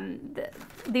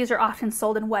these are often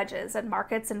sold in wedges at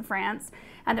markets in France,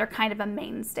 and they're kind of a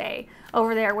mainstay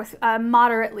over there with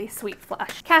moderately sweet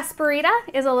flesh. Casperita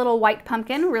is a little white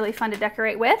pumpkin, really fun to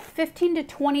decorate with. 15 to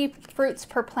 20 fruits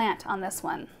per plant on this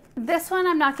one. This one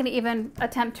I'm not going to even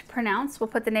attempt to pronounce. We'll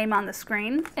put the name on the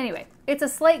screen. Anyway, it's a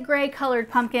slate gray colored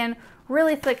pumpkin,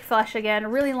 really thick flesh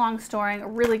again, really long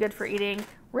storing, really good for eating,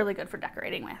 really good for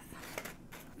decorating with.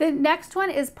 The next one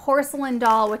is Porcelain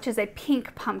Doll, which is a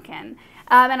pink pumpkin.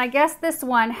 And I guess this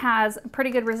one has pretty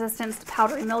good resistance to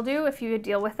powdery mildew if you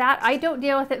deal with that. I don't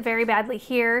deal with it very badly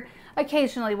here.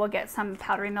 Occasionally we'll get some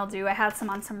powdery mildew. I had some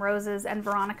on some roses and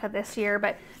Veronica this year,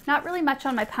 but not really much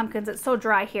on my pumpkins. It's so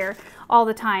dry here all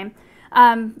the time.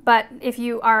 But if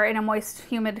you are in a moist,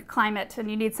 humid climate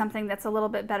and you need something that's a little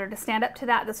bit better to stand up to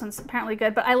that, this one's apparently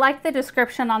good. But I like the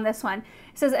description on this one.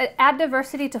 It says, add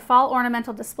diversity to fall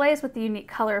ornamental displays with the unique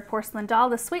color of Porcelain Doll.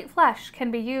 The sweet flesh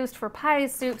can be used for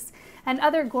pies, soups, and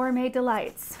other gourmet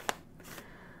delights.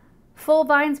 Full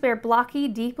vines bear blocky,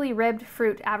 deeply ribbed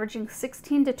fruit averaging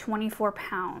 16 to 24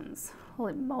 pounds.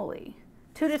 Holy moly.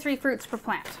 2 to 3 fruits per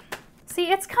plant.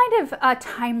 See, it's kind of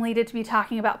timely to be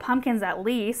talking about pumpkins at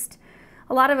least.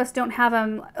 A lot of us don't have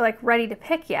them like ready to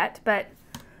pick yet, but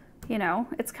you know,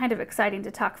 it's kind of exciting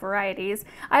to talk varieties.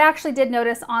 I actually did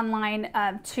notice online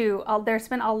too, there's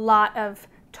been a lot of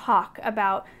talk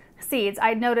about seeds.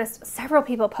 I noticed several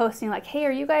people posting like, hey,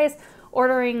 are you guys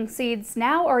ordering seeds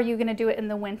now or are you going to do it in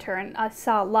the winter? And I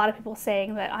saw a lot of people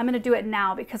saying that I'm going to do it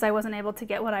now because I wasn't able to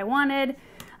get what I wanted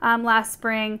last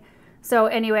spring. So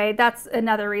anyway, that's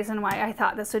another reason why I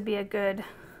thought this would be a good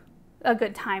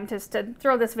time just to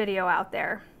throw this video out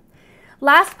there.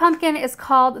 Last pumpkin is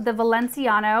called the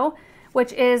Valenciano,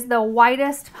 which is the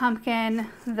whitest pumpkin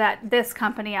that this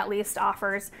company at least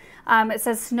offers. It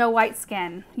says snow white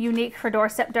skin, unique for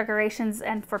doorstep decorations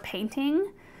and for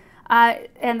painting.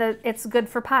 It's good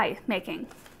for pie making.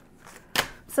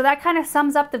 So that kind of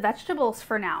sums up the vegetables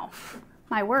for now.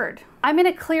 My word. I'm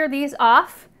going to clear these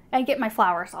off and get my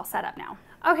flowers all set up now.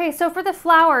 Okay, so for the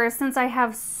flowers, since I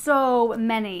have so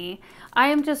many, I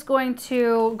am just going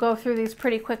to go through these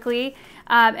pretty quickly,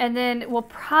 and then we'll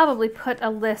probably put a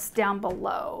list down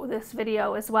below this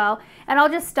video as well. And I'll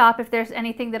just stop if there's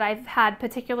anything that I've had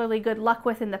particularly good luck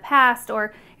with in the past,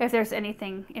 or if there's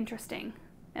anything interesting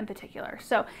in particular.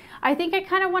 So I think I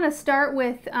kind of want to start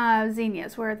with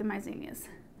zinnias. Where are my zinnias?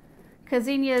 Because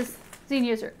zinnias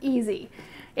are easy.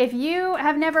 If you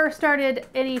have never started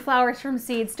any flowers from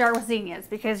seed, start with zinnias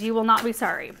because you will not be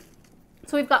sorry.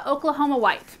 So we've got Oklahoma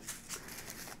White,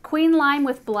 Queen Lime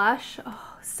with Blush.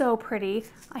 Oh, so pretty.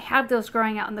 I have those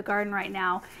growing out in the garden right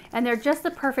now, and they're just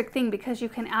the perfect thing because you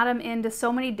can add them into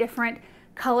so many different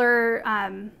color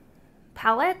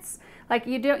palettes. Like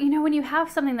you know, when you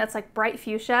have something that's like bright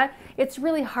fuchsia, it's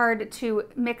really hard to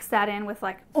mix that in with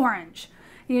like orange,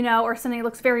 you know, or something that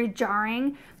looks very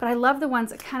jarring, but I love the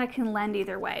ones that kind of can lend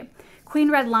either way.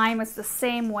 Queen Red Lime is the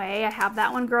same way. I have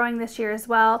that one growing this year as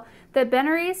well. The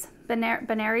Benary's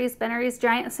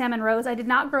Giant Salmon Rose, I did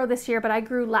not grow this year, but I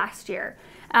grew last year.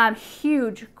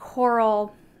 Huge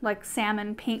coral, like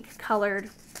salmon pink colored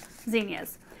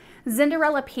zinnias.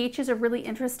 Zinderella Peach is a really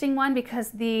interesting one because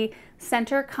the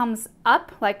center comes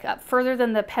up, like up further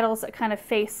than the petals that kind of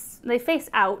face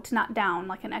out, not down,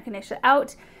 like an echinacea,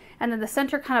 out. And then the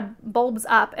center kind of bulbs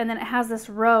up, and then it has this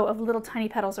row of little tiny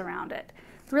petals around it.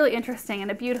 It's really interesting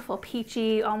and a beautiful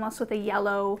peachy, almost with a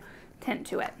yellow tint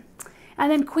to it.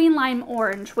 And then Queen Lime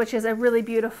Orange, which is a really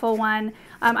beautiful one.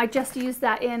 I actually used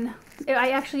that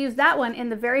one in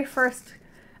the very first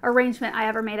arrangement I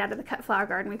ever made out of the cut flower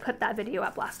garden. We put that video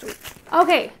up last week.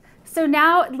 Okay, so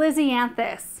now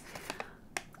Lisianthus.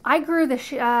 I grew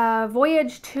the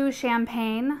Voyage to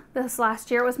Champagne this last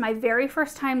year. It was my very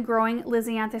first time growing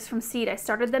Lisianthus from seed. I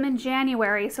started them in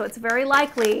January, so it's very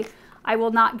likely I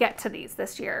will not get to these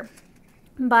this year.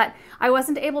 but I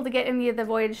wasn't able to get any of the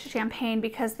Voyage Champagne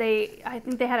because I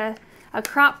think they had a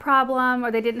crop problem,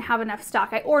 or they didn't have enough stock.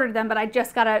 I ordered them, but I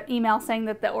just got an email saying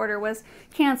that the order was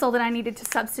canceled and I needed to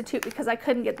substitute because I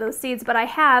couldn't get those seeds. But I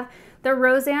have the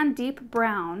Rosanne Deep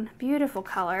Brown, beautiful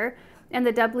color, and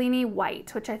the Doublini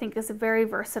White, which I think is very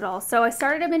versatile. So I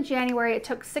started them in January. It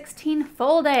took 16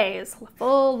 full days,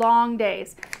 full long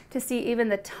days, to see even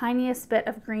the tiniest bit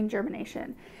of green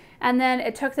germination. And then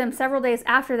it took them several days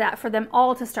after that for them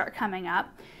all to start coming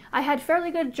up. I had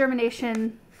fairly good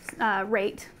germination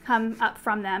rate come up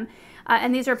from them,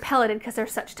 and these are pelleted because they're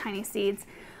such tiny seeds.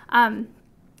 And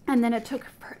then it took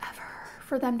forever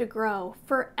for them to grow,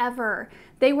 forever.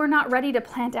 They were not ready to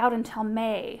plant out until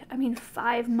May. I mean,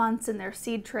 5 months in their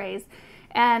seed trays,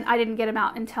 and I didn't get them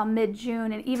out until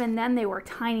mid-June, and even then they were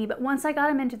tiny. But once I got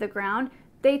them into the ground,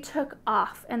 they took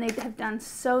off, and they have done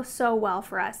so, so well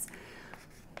for us.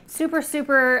 Super,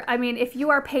 super, I mean, if you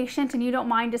are patient and you don't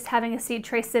mind just having a seed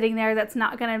tray sitting there that's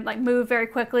not gonna like move very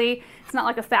quickly, it's not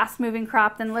like a fast moving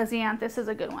crop, then Lysianthus is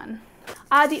a good one.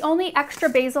 The only extra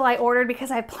basil I ordered,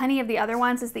 because I have plenty of the other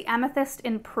ones, is the Amethyst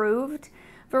Improved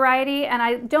variety, and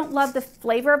I don't love the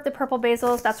flavor of the purple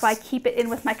basils. That's why I keep it in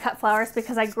with my cut flowers,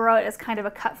 because I grow it as kind of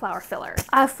a cut flower filler.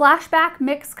 Flashback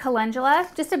Mixed Calendula,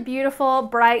 just a beautiful,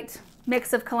 bright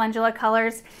mix of calendula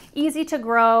colors, easy to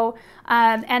grow,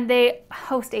 and they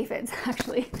host aphids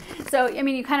actually. So, I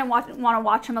mean, you kind of want to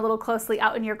watch them a little closely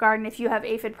out in your garden if you have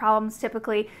aphid problems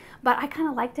typically, but I kind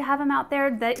of like to have them out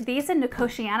there. These and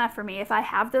Nicotiana for me, if I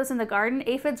have those in the garden,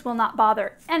 aphids will not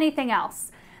bother anything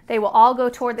else. They will all go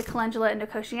toward the calendula and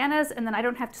Nicotianas, and then I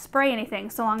don't have to spray anything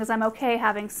so long as I'm okay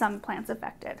having some plants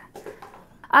affected.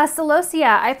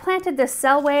 Celosia, I planted the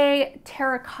Celway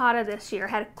Terracotta this year,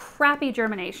 had crappy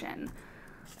germination.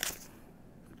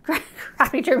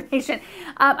 Crappy germination.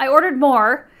 I ordered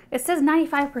more. It says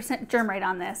 95% germ rate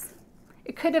on this.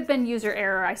 It could have been user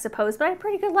error, I suppose, but I had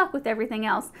pretty good luck with everything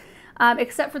else,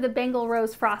 except for the Bengal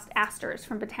Rose Frost Asters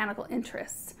from Botanical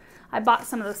Interests. I bought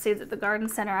some of those seeds at the garden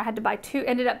center. I had to buy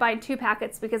ended up buying 2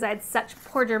 packets because I had such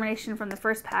poor germination from the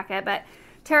first packet, but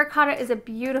Terracotta is a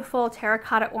beautiful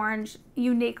terracotta orange,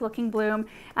 unique looking bloom.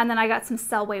 And then I got some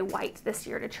Celway White this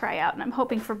year to try out, and I'm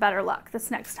hoping for better luck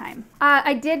this next time.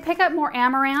 I did pick up more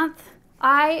amaranth.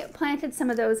 I planted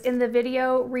some of those in the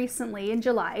video recently in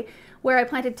July, where I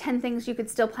planted 10 things you could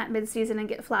still plant mid-season and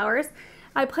get flowers.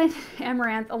 I planted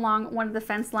amaranth along one of the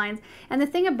fence lines, and the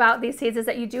thing about these seeds is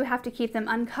that you do have to keep them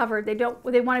uncovered. They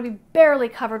want to be barely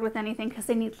covered with anything because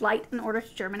they need light in order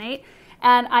to germinate.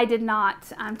 And I did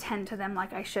not tend to them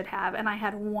like I should have, and I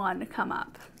had 1 come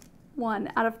up.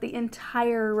 1 out of the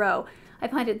entire row. I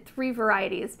planted 3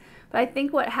 varieties, but I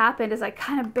think what happened is I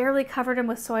kind of barely covered them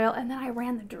with soil, and then I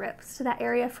ran the drips to that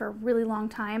area for a really long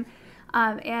time,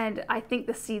 and I think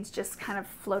the seeds just kind of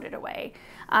floated away.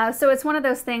 So it's one of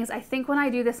those things. I think when I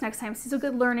do this next time, this is a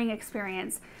good learning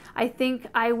experience. I think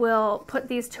I will put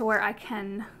these to where I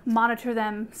can monitor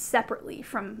them separately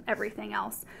from everything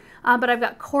else. But I've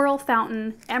got Coral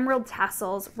Fountain, Emerald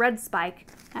Tassels, Red Spike,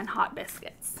 and Hot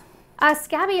Biscuits.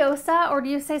 Scabiosa, or do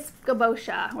you say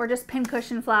scabotia, or just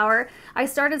pincushion flower? I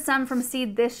started some from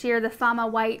seed this year, the Fama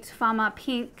White, Fama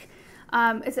Pink,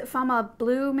 is it Fama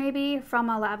Blue maybe?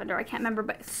 Fama Lavender, I can't remember,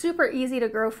 but super easy to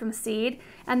grow from seed,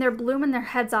 and they're blooming their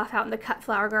heads off out in the cut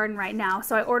flower garden right now.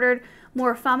 So I ordered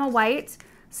more Fama White,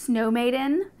 Snow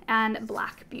Maiden, and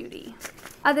Black Beauty.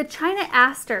 The China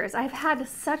Asters, I've had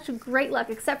such great luck,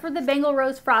 except for the Bengal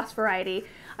Rose Frost variety.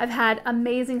 I've had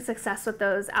amazing success with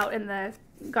those out in the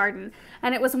garden.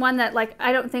 And it was one that, like,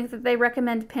 I don't think that they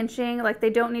recommend pinching. Like,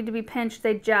 they don't need to be pinched.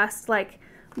 They just, like,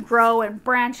 grow and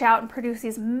branch out and produce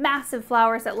these massive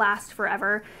flowers that last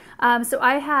forever. So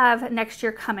I have next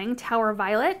year coming Tower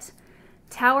Violet.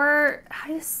 Tower, how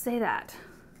do you say that?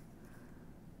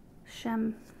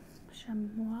 Chamois?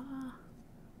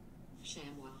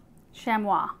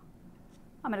 Chamois.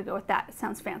 I'm going to go with that. It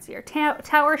sounds fancier.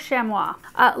 Tower Chamois.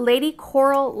 Lady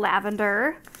Coral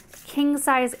Lavender. King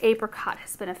Size Apricot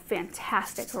has been a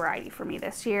fantastic variety for me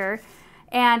this year.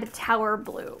 And Tower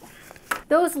Blue.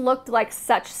 Those looked like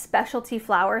such specialty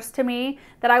flowers to me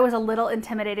that I was a little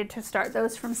intimidated to start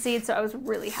those from seed, so I was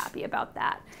really happy about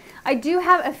that. I do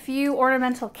have a few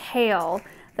ornamental kale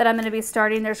that I'm going to be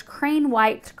starting. There's Crane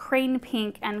White, Crane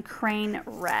Pink, and Crane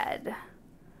Red.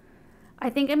 I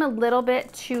think I'm a little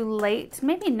bit too late.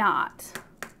 Maybe not.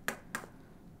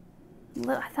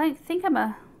 I think I'm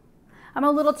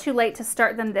a little too late to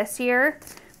start them this year,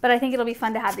 but I think it'll be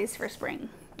fun to have these for spring,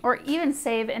 or even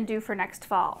save and do for next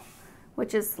fall,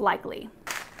 which is likely.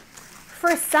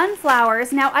 For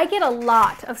sunflowers, now I get a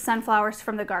lot of sunflowers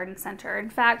from the garden center. In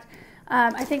fact,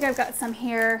 I think I've got some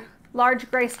here large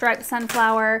gray striped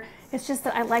sunflower. It's just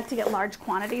that I like to get large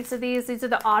quantities of these. These are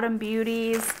the Autumn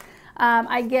Beauties.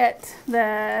 I get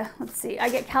the, let's see, I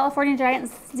get California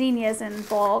Giant Zinnias in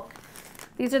bulk.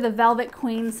 These are the Velvet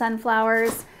Queen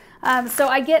sunflowers. So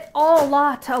I get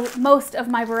most of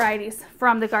my varieties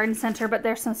from the garden center, but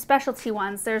there's some specialty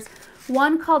ones. There's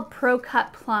one called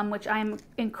ProCut Plum, which I'm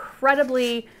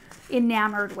incredibly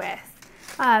enamored with.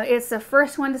 It's the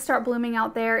first one to start blooming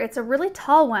out there. It's a really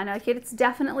tall one. Like, it's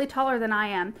definitely taller than I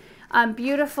am.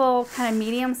 Beautiful kind of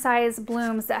medium-sized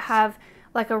blooms that have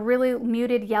like a really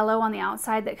muted yellow on the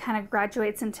outside that kind of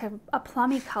graduates into a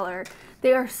plummy color.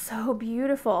 They are so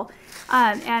beautiful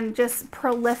and just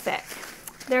prolific.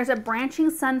 There's a branching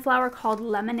sunflower called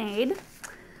Lemonade,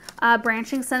 a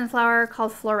branching sunflower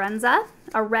called Florenza,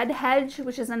 a red hedge,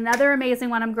 which is another amazing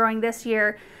one I'm growing this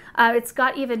year. It's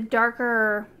got even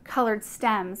darker colored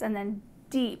stems and then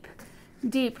deep,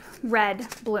 deep red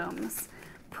blooms.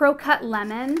 ProCut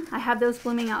Lemon, I have those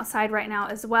blooming outside right now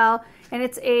as well. And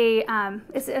it's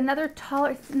another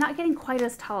taller, it's not getting quite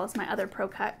as tall as my other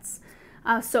ProCuts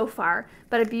so far,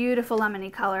 but a beautiful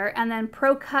lemony color. And then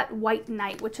ProCut White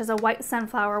Nite, which is a white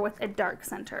sunflower with a dark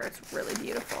center. It's really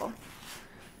beautiful.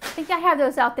 I think I have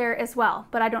those out there as well,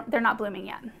 but they're not blooming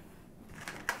yet.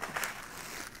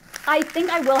 I think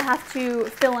I will have to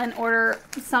fill and order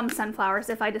some sunflowers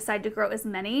if I decide to grow as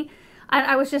many.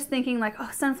 I was just thinking, like, oh,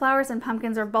 sunflowers and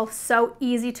pumpkins are both so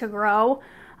easy to grow.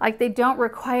 Like, they don't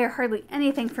require hardly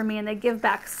anything from me and they give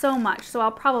back so much. So I'll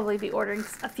probably be ordering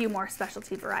a few more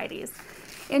specialty varieties.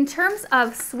 In terms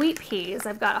of sweet peas,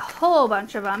 I've got a whole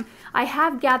bunch of them. I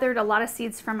have gathered a lot of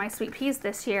seeds from my sweet peas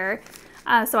this year.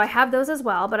 So I have those as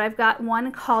well, but I've got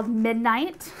one called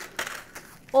Midnight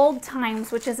Old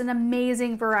Times, which is an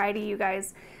amazing variety, you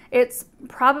guys. It's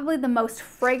probably the most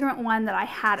fragrant one that I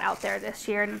had out there this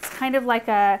year, and it's kind of like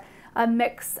a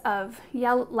mix of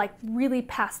yellow, like really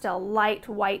pastel, light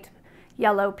white,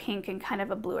 yellow, pink, and kind of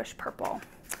a bluish purple.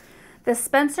 The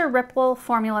Spencer Ripple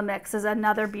formula mix is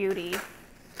another beauty.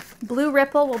 Blue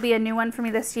Ripple will be a new one for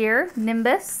me this year.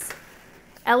 Nimbus,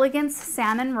 Elegance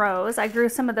Salmon Rose. I grew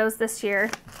some of those this year.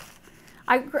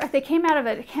 They came out of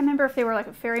it, I can't remember if they were like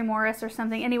a Fairy Morris or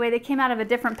something. Anyway, they came out of a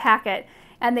different packet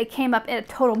and they came up in a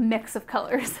total mix of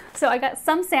colors. So I got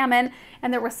some salmon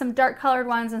and there were some dark colored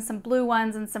ones and some blue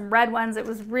ones and some red ones. It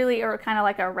was really, or kind of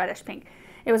like a reddish pink.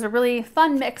 It was a really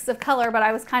fun mix of color, but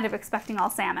I was kind of expecting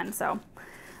all salmon. So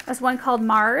there's one called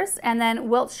Mars, and then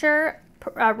Wiltshire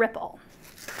Ripple.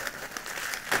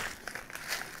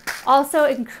 Also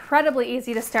incredibly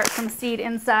easy to start from seed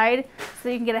inside, so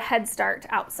you can get a head start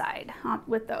outside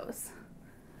with those.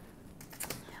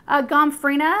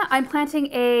 Gomphrena, I'm planting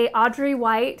a Audray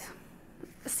White,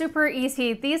 super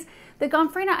easy. The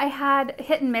Gomphrena, I had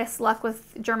hit and miss luck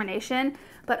with germination,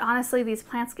 but honestly these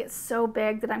plants get so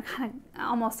big that I'm kind of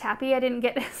almost happy I didn't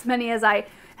get as many as I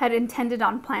had intended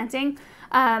on planting.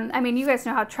 I mean, you guys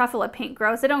know how Truffula pink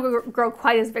grows. They don't grow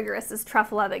quite as vigorous as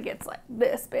Truffula that gets like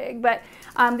this big, but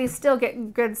these still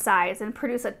get good size and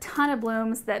produce a ton of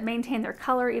blooms that maintain their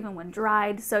color even when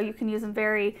dried, so you can use them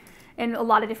in a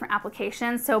lot of different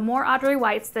applications. So more Audray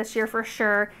Whites this year for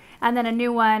sure, and then a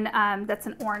new one that's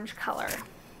an orange color.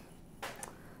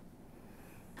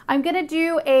 I'm gonna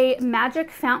do a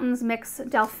Magic Fountains Mix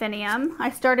Delphinium. I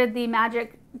started the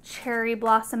Magic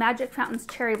Fountains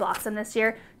Cherry Blossom this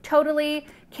year. Totally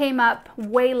came up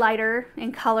way lighter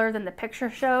in color than the picture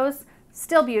shows.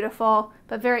 Still beautiful,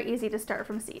 but very easy to start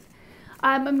from seed.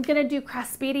 I'm gonna do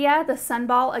Craspedia, the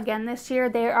Sunball, again this year.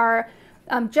 They are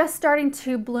just starting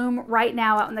to bloom right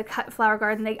now out in the cut flower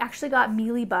garden. They actually got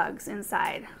mealybugs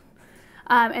inside.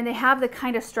 And they have the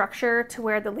kind of structure to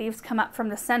where the leaves come up from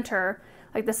the center,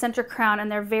 like the center crown,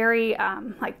 and they're very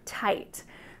like tight.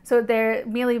 So their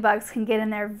mealybugs can get in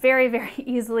there very, very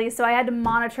easily. So I had to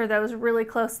monitor those really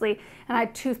closely, and I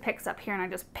had toothpicks up here and I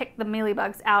just picked the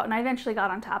mealybugs out, and I eventually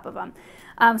got on top of them.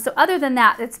 So other than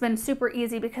that, it's been super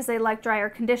easy because they like drier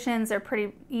conditions. They're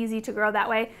pretty easy to grow that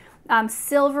way.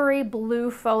 Silvery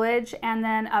blue foliage and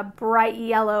then a bright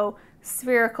yellow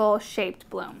spherical shaped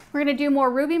bloom. We're gonna do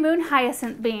more Ruby Moon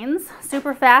Hyacinth beans,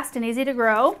 super fast and easy to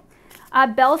grow.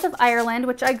 Bells of Ireland,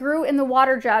 which I grew in the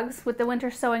water jugs with the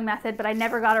winter sowing method, but I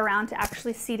never got around to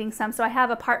actually seeding some. So I have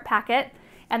a part packet,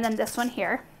 and then this one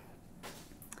here.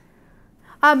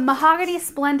 Mahogany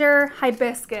Splendor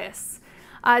Hibiscus.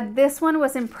 This one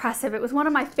was impressive. It was one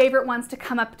of my favorite ones to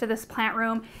come up to this plant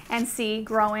room and see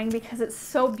growing because it's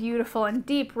so beautiful and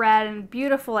deep red and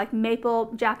beautiful, like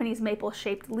maple, Japanese maple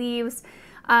shaped leaves.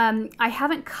 I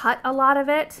haven't cut a lot of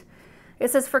it. It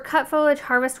says for cut foliage,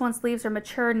 harvest once leaves are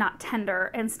mature, not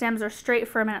tender, and stems are straight,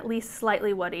 firm, and at least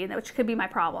slightly woody, which could be my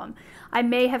problem. I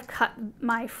may have cut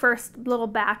my first little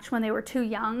batch when they were too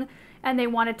young and they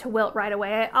wanted to wilt right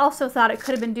away. I also thought it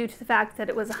could have been due to the fact that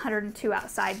it was 102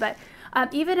 outside, but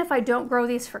even if I don't grow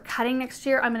these for cutting next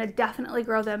year, I'm going to definitely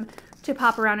grow them to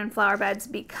pop around in flower beds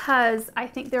because I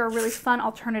think they're a really fun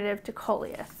alternative to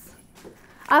coleus.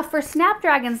 For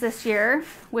snapdragons this year,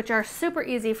 which are super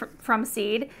easy from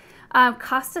seed,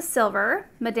 Costa Silver,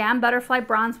 Madame Butterfly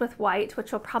Bronze with White,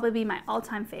 which will probably be my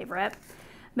all-time favorite.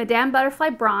 Madame Butterfly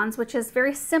Bronze, which is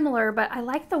very similar, but I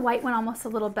like the white one almost a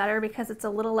little better because it's a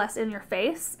little less in your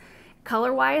face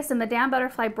color-wise. And Madame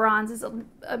Butterfly Bronze is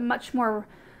a much more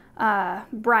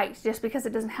bright just because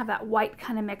it doesn't have that white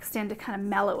kind of mixed in to kind of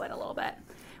mellow it a little bit.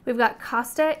 We've got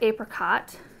Costa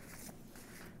Apricot,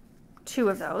 2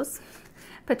 of those,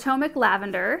 Potomac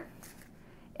Lavender,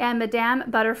 and Madame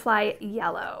Butterfly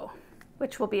Yellow,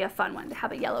 which will be a fun one to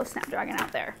have a yellow snapdragon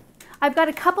out there. I've got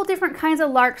a couple different kinds of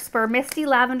larkspur, Misty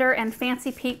Lavender and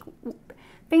Fancy Pink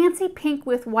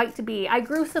with White Bee. I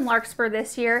grew some larkspur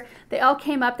this year. They all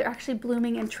came up. They're actually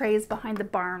blooming in trays behind the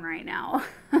barn right now.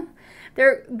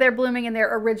 They're blooming in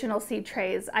their original seed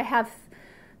trays. I have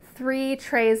 3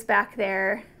 trays back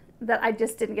there that I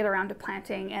just didn't get around to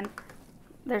planting, and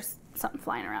there's something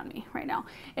flying around me right now.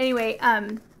 Anyway,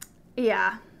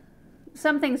 yeah,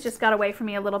 some things just got away from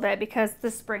me a little bit because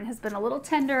this spring has been a little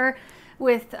tender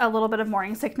with a little bit of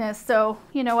morning sickness. So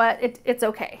you know what, it's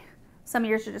okay. Some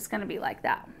years are just going to be like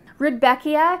that.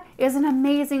 Rudbeckia is an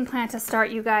amazing plant to start,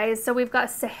 you guys. So we've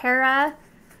got Sahara,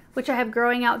 which I have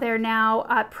growing out there now.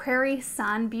 Prairie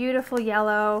Sun, beautiful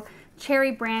yellow.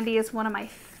 Cherry Brandy is one of my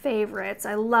favorites.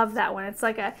 I love that one. It's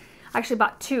like I actually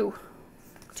bought two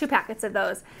packets of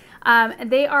those.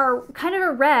 They are kind of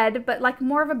a red, but like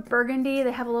more of a burgundy.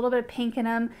 They have a little bit of pink in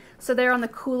them. So they're on the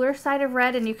cooler side of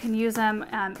red, and you can use them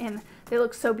they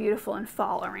look so beautiful in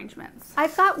fall arrangements.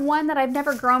 I've got one that I've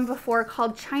never grown before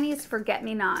called Chinese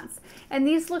Forget-Me-Nots. And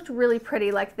these looked really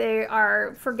pretty, like they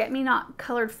are forget-me-not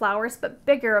colored flowers, but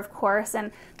bigger of course,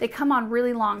 and they come on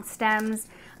really long stems.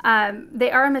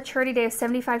 They are a maturity day of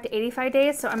 75 to 85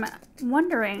 days, so I'm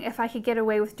wondering if I could get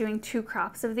away with doing 2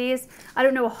 crops of these. I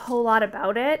don't know a whole lot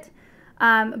about it,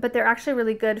 but they're actually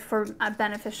really good for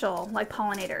beneficial, like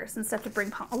pollinators and stuff to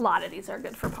bring. A lot of these are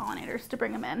good for pollinators to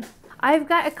bring them in. I've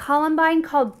got a columbine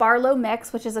called Barlow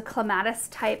Mix, which is a clematis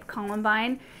type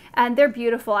columbine, and they're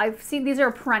beautiful. I've seen these are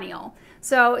a perennial.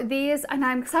 So these, and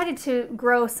I'm excited to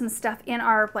grow some stuff in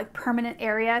our like permanent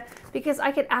area because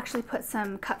I could actually put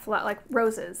some cut flower, like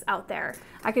roses out there.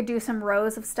 I could do some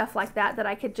rows of stuff like that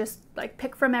I could just like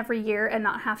pick from every year and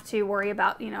not have to worry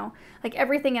about, you know, like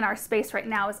everything in our space right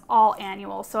now is all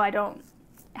annual. So I don't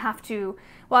have to,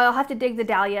 well, I'll have to dig the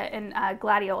dahlia and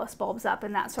gladiolus bulbs up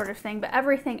and that sort of thing, but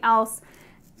everything else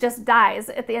just dies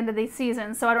at the end of the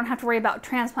season, so I don't have to worry about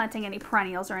transplanting any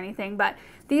perennials or anything. But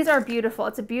these are beautiful.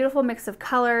 It's a beautiful mix of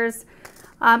colors.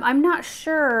 I'm not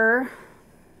sure,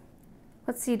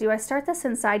 let's see, do I start this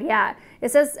inside? Yeah,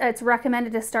 it says it's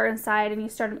recommended to start inside and you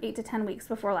start them 8 to 10 weeks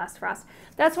before last frost.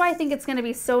 That's why I think it's going to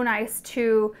be so nice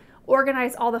to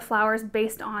organize all the flowers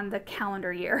based on the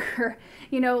calendar year.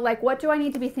 You know, like what do I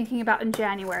need to be thinking about in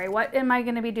January? What am I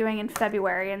going to be doing in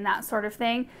February and that sort of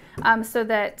thing? So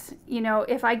that, you know,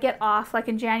 if I get off like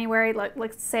in January, like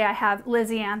let's say I have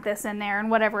Lisianthus in there and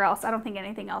whatever else, I don't think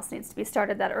anything else needs to be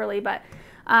started that early, but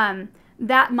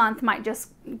that month might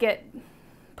just get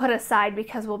put aside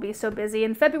because we'll be so busy,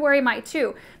 and February might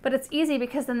too, but it's easy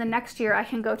because then the next year I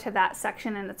can go to that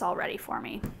section and it's all ready for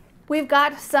me. We've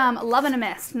got some Love in a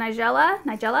Mist,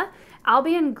 Nigella,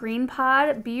 Albion Green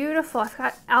Pod, beautiful. I've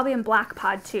got Albion Black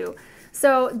Pod too.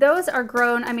 So those are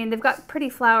grown, I mean, they've got pretty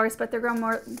flowers, but they're grown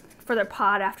more for their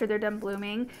pod after they're done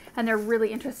blooming, and they're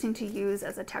really interesting to use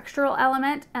as a textural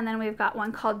element. And then we've got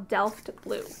one called Delft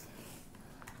Blue.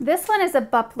 This one is a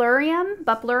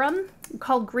Bupleurum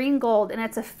called Green Gold, and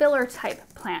it's a filler type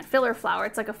plant, filler flower.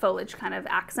 It's like a foliage kind of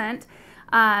accent,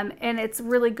 and it's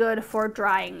really good for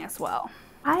drying as well.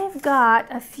 I've got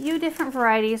a few different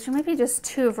varieties, or maybe just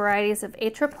 2 varieties of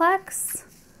Atriplex,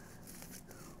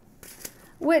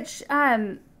 which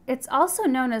it's also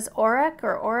known as Auric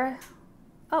or Aura.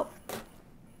 Oh,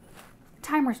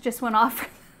 timers just went off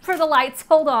for the lights.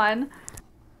 Hold on.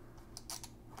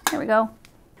 Here we go.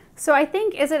 So I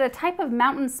think, is it a type of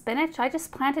mountain spinach? I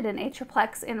just planted an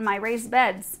Atriplex in my raised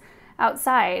beds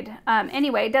outside.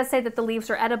 Anyway, it does say that the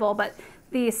leaves are edible, but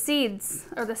the seeds,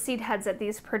 or the seed heads that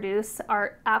these produce,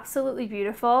 are absolutely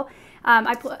beautiful.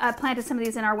 I planted some of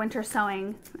these in our winter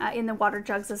sowing in the water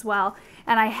jugs as well,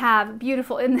 and I have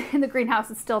beautiful, in the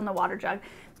greenhouse, it's still in the water jug,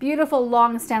 beautiful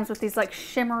long stems with these like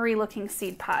shimmery looking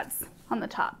seed pods on the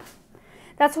top.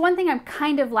 That's one thing I'm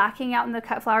kind of lacking out in the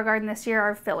cut flower garden this year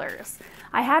are fillers.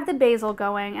 I have the basil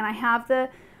going and I have the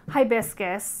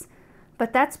hibiscus,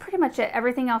 but that's pretty much it.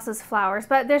 Everything else is flowers,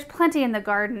 but there's plenty in the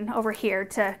garden over here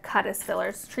to cut as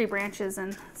fillers, tree branches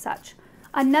and such.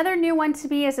 Another new one to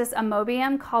me is this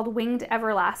amobium called Winged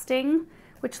Everlasting,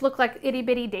 which look like itty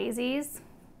bitty daisies,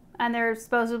 and they're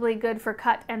supposedly good for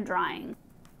cut and drying.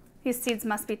 These seeds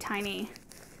must be tiny.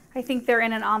 I think they're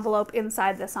in an envelope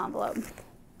inside this envelope.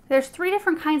 There's 3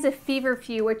 different kinds of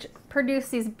feverfew, which produce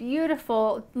these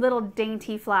beautiful little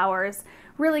dainty flowers,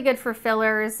 really good for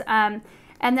fillers. And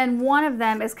then one of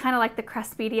them is kind of like the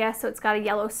Cresspedia, so it's got a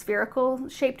yellow spherical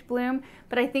shaped bloom,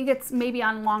 but I think it's maybe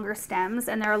on longer stems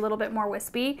and they're a little bit more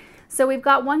wispy. So we've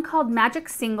got one called Magic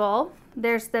Single,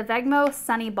 there's the Vegmo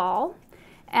Sunny Ball,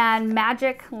 and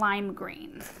Magic Lime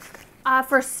Green.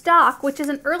 For stock, which is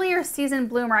an earlier season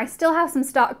bloomer, I still have some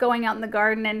stock going out in the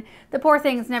garden, and the poor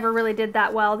things never really did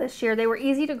that well this year. They were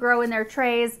easy to grow in their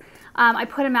trays. I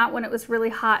put them out when it was really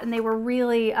hot, and they were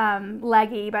really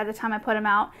leggy by the time I put them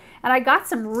out. And I got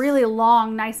some really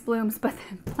long, nice blooms, but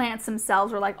the plants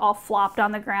themselves were like all flopped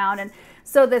on the ground. And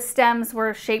so the stems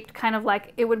were shaped kind of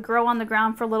like it would grow on the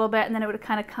ground for a little bit, and then it would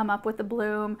kind of come up with the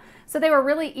bloom. So they were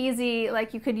really easy,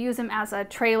 like you could use them as a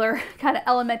trailer kind of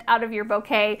element out of your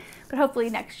bouquet, but hopefully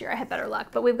next year I had better luck.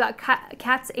 But we've got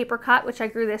Cat's Apricot, which I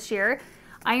grew this year,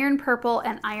 Iron Purple,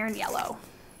 and Iron Yellow.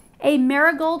 A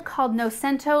marigold called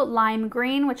Nocento Lime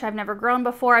Green, which I've never grown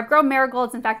before. I've grown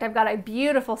marigolds. In fact, I've got a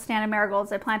beautiful stand of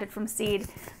marigolds I planted from seed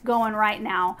going right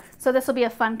now. So this will be a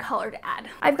fun color to add.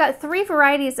 I've got 3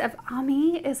 varieties of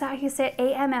Ami. Is that how you say it?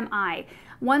 A-M-M-I.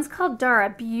 One's called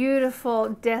Dara, beautiful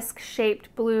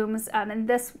disc-shaped blooms. And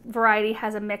this variety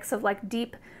has a mix of like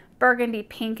deep burgundy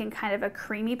pink and kind of a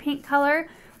creamy pink color.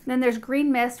 Then there's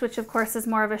Green Mist, which of course is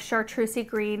more of a chartreusey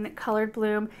green colored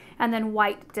bloom, and then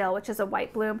White Dill, which is a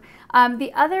white bloom.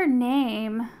 The other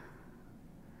name,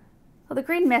 well, the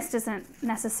Green Mist isn't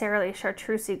necessarily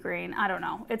chartreusey green. I don't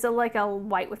know. It's like a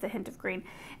white with a hint of green.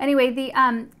 Anyway, the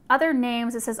other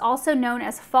names, it says also known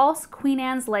as False Queen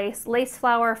Anne's Lace, Lace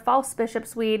Flower, False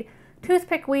Bishop's Weed,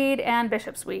 Toothpick Weed, and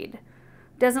Bishop's Weed.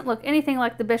 Doesn't look anything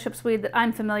like the Bishop's Weed that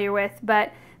I'm familiar with,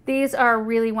 but these are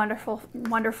really wonderful,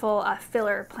 wonderful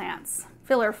filler plants,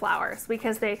 filler flowers,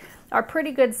 because they are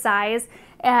pretty good size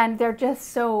and they're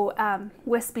just so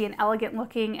wispy and elegant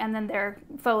looking. And then their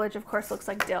foliage, of course, looks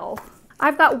like dill.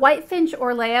 I've got White Finch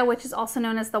Orlea, which is also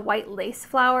known as the white lace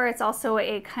flower. It's also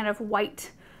a kind of white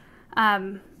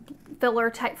filler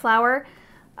type flower.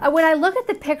 When I look at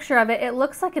the picture of it, it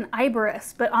looks like an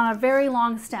iris, but on a very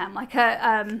long stem, like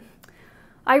a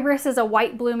Iris is a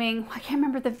white blooming, I can't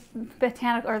remember the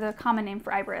botanical or the common name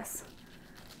for iris.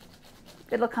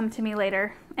 It'll come to me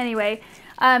later. Anyway,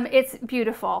 it's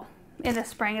beautiful in the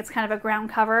spring. It's kind of a ground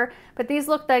cover, but these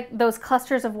look like those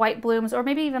clusters of white blooms, or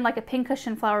maybe even like a pink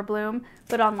cushion flower bloom,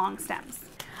 but on long stems.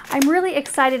 I'm really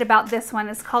excited about this one.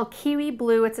 It's called Kiwi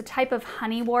Blue. It's a type of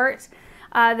honeywort.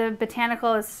 The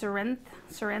botanical is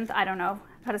Cerinth, I don't know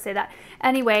how to say that.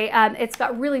 Anyway, it's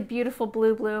got really beautiful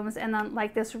blue blooms and then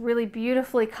like this really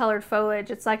beautifully colored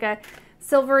foliage. It's like a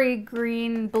silvery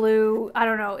green, blue, I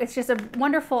don't know. It's just a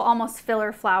wonderful, almost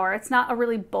filler flower. It's not a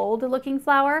really bold looking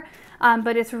flower,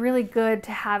 but it's really good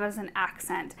to have as an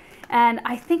accent. And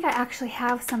I think I actually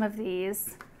have some of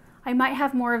these. I might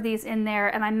have more of these in there,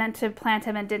 and I meant to plant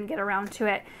them and didn't get around to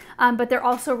it. But they're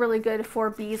also really good for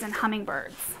bees and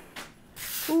hummingbirds.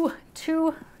 Ooh,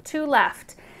 two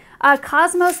left.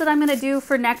 Cosmos that I'm going to do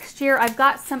for next year. I've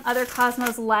got some other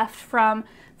Cosmos left from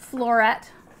Floret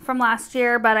from last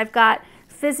year, but I've got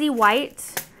Fizzy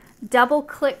White, Double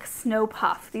Click Snow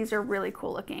Puff. These are really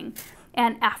cool looking.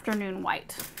 And Afternoon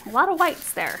White. A lot of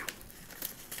whites there.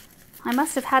 I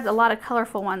must have had a lot of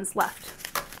colorful ones left.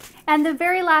 And the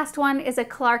very last one is a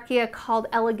Clarkia called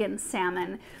Elegance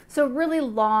Salmon. So really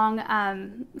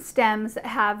long stems that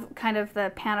have kind of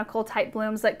the panicle type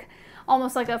blooms, like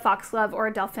almost like a foxglove or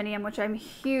a delphinium, which I'm a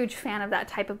huge fan of that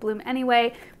type of bloom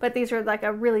anyway, but these are like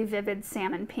a really vivid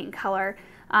salmon pink color.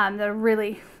 They're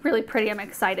really, really pretty. I'm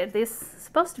excited. These are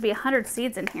supposed to be 100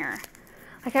 seeds in here.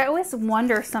 Like I always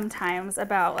wonder sometimes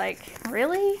about like,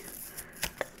 really?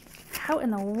 How in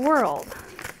the world?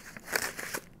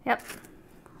 Yep.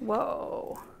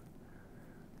 Whoa.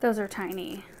 Those are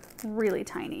tiny, really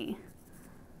tiny.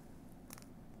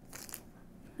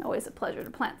 Always a pleasure to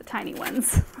plant the tiny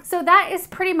ones. So that is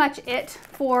pretty much it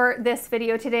for this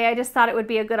video today. I just thought it would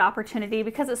be a good opportunity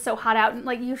because it's so hot out and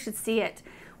like you should see it.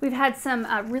 We've had some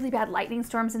really bad lightning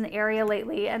storms in the area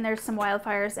lately and there's some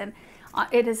wildfires, and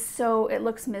It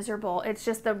looks miserable. It's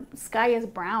just the sky is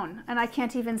brown and I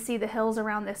can't even see the hills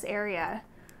around this area.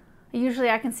 Usually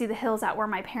I can see the hills out where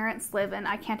my parents live and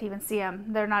I can't even see them.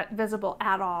 They're not visible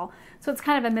at all. So it's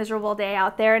kind of a miserable day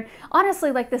out there. And honestly,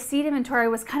 like the seed inventory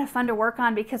was kind of fun to work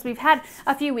on because we've had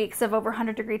a few weeks of over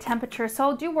 100-degree temperatures. So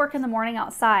I'll do work in the morning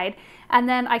outside. And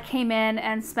then I came in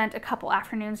and spent a couple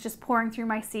afternoons just pouring through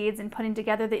my seeds and putting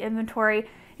together the inventory.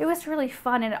 It was really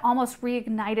fun and it almost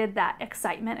reignited that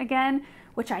excitement again,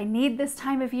 which I need this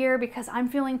time of year because I'm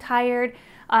feeling tired.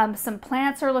 Some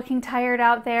plants are looking tired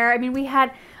out there. I mean, we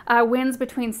had winds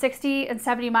between 60 and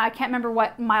 70 miles. I can't remember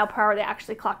what mile per hour they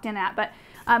actually clocked in at, but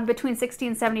between 60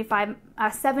 and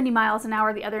 70 miles an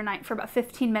hour the other night for about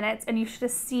 15 minutes, and you should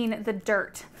have seen the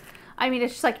dirt. I mean,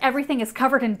 it's just like everything is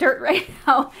covered in dirt right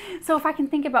now. So if I can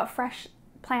think about fresh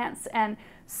plants and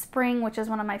spring, which is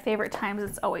one of my favorite times,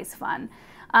 it's always fun.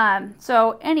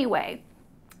 So anyway,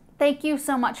 thank you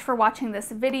so much for watching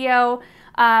this video.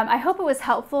 I hope it was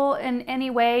helpful in any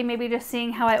way, maybe just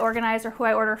seeing how I organize or who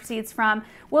I order seeds from.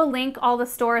 We'll link all the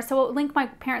stores. So we'll link my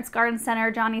parents' garden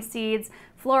center, Johnny Seeds,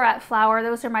 Floret Flower.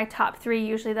 Those are my top 3,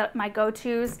 usually my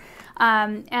go-tos.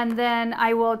 And then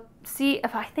I will see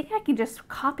if I think I can just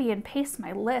copy and paste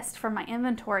my list from my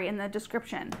inventory in the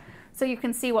description so you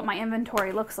can see what my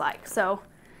inventory looks like. So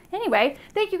anyway,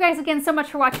 thank you guys again so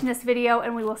much for watching this video,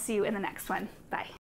 and we will see you in the next one. Bye.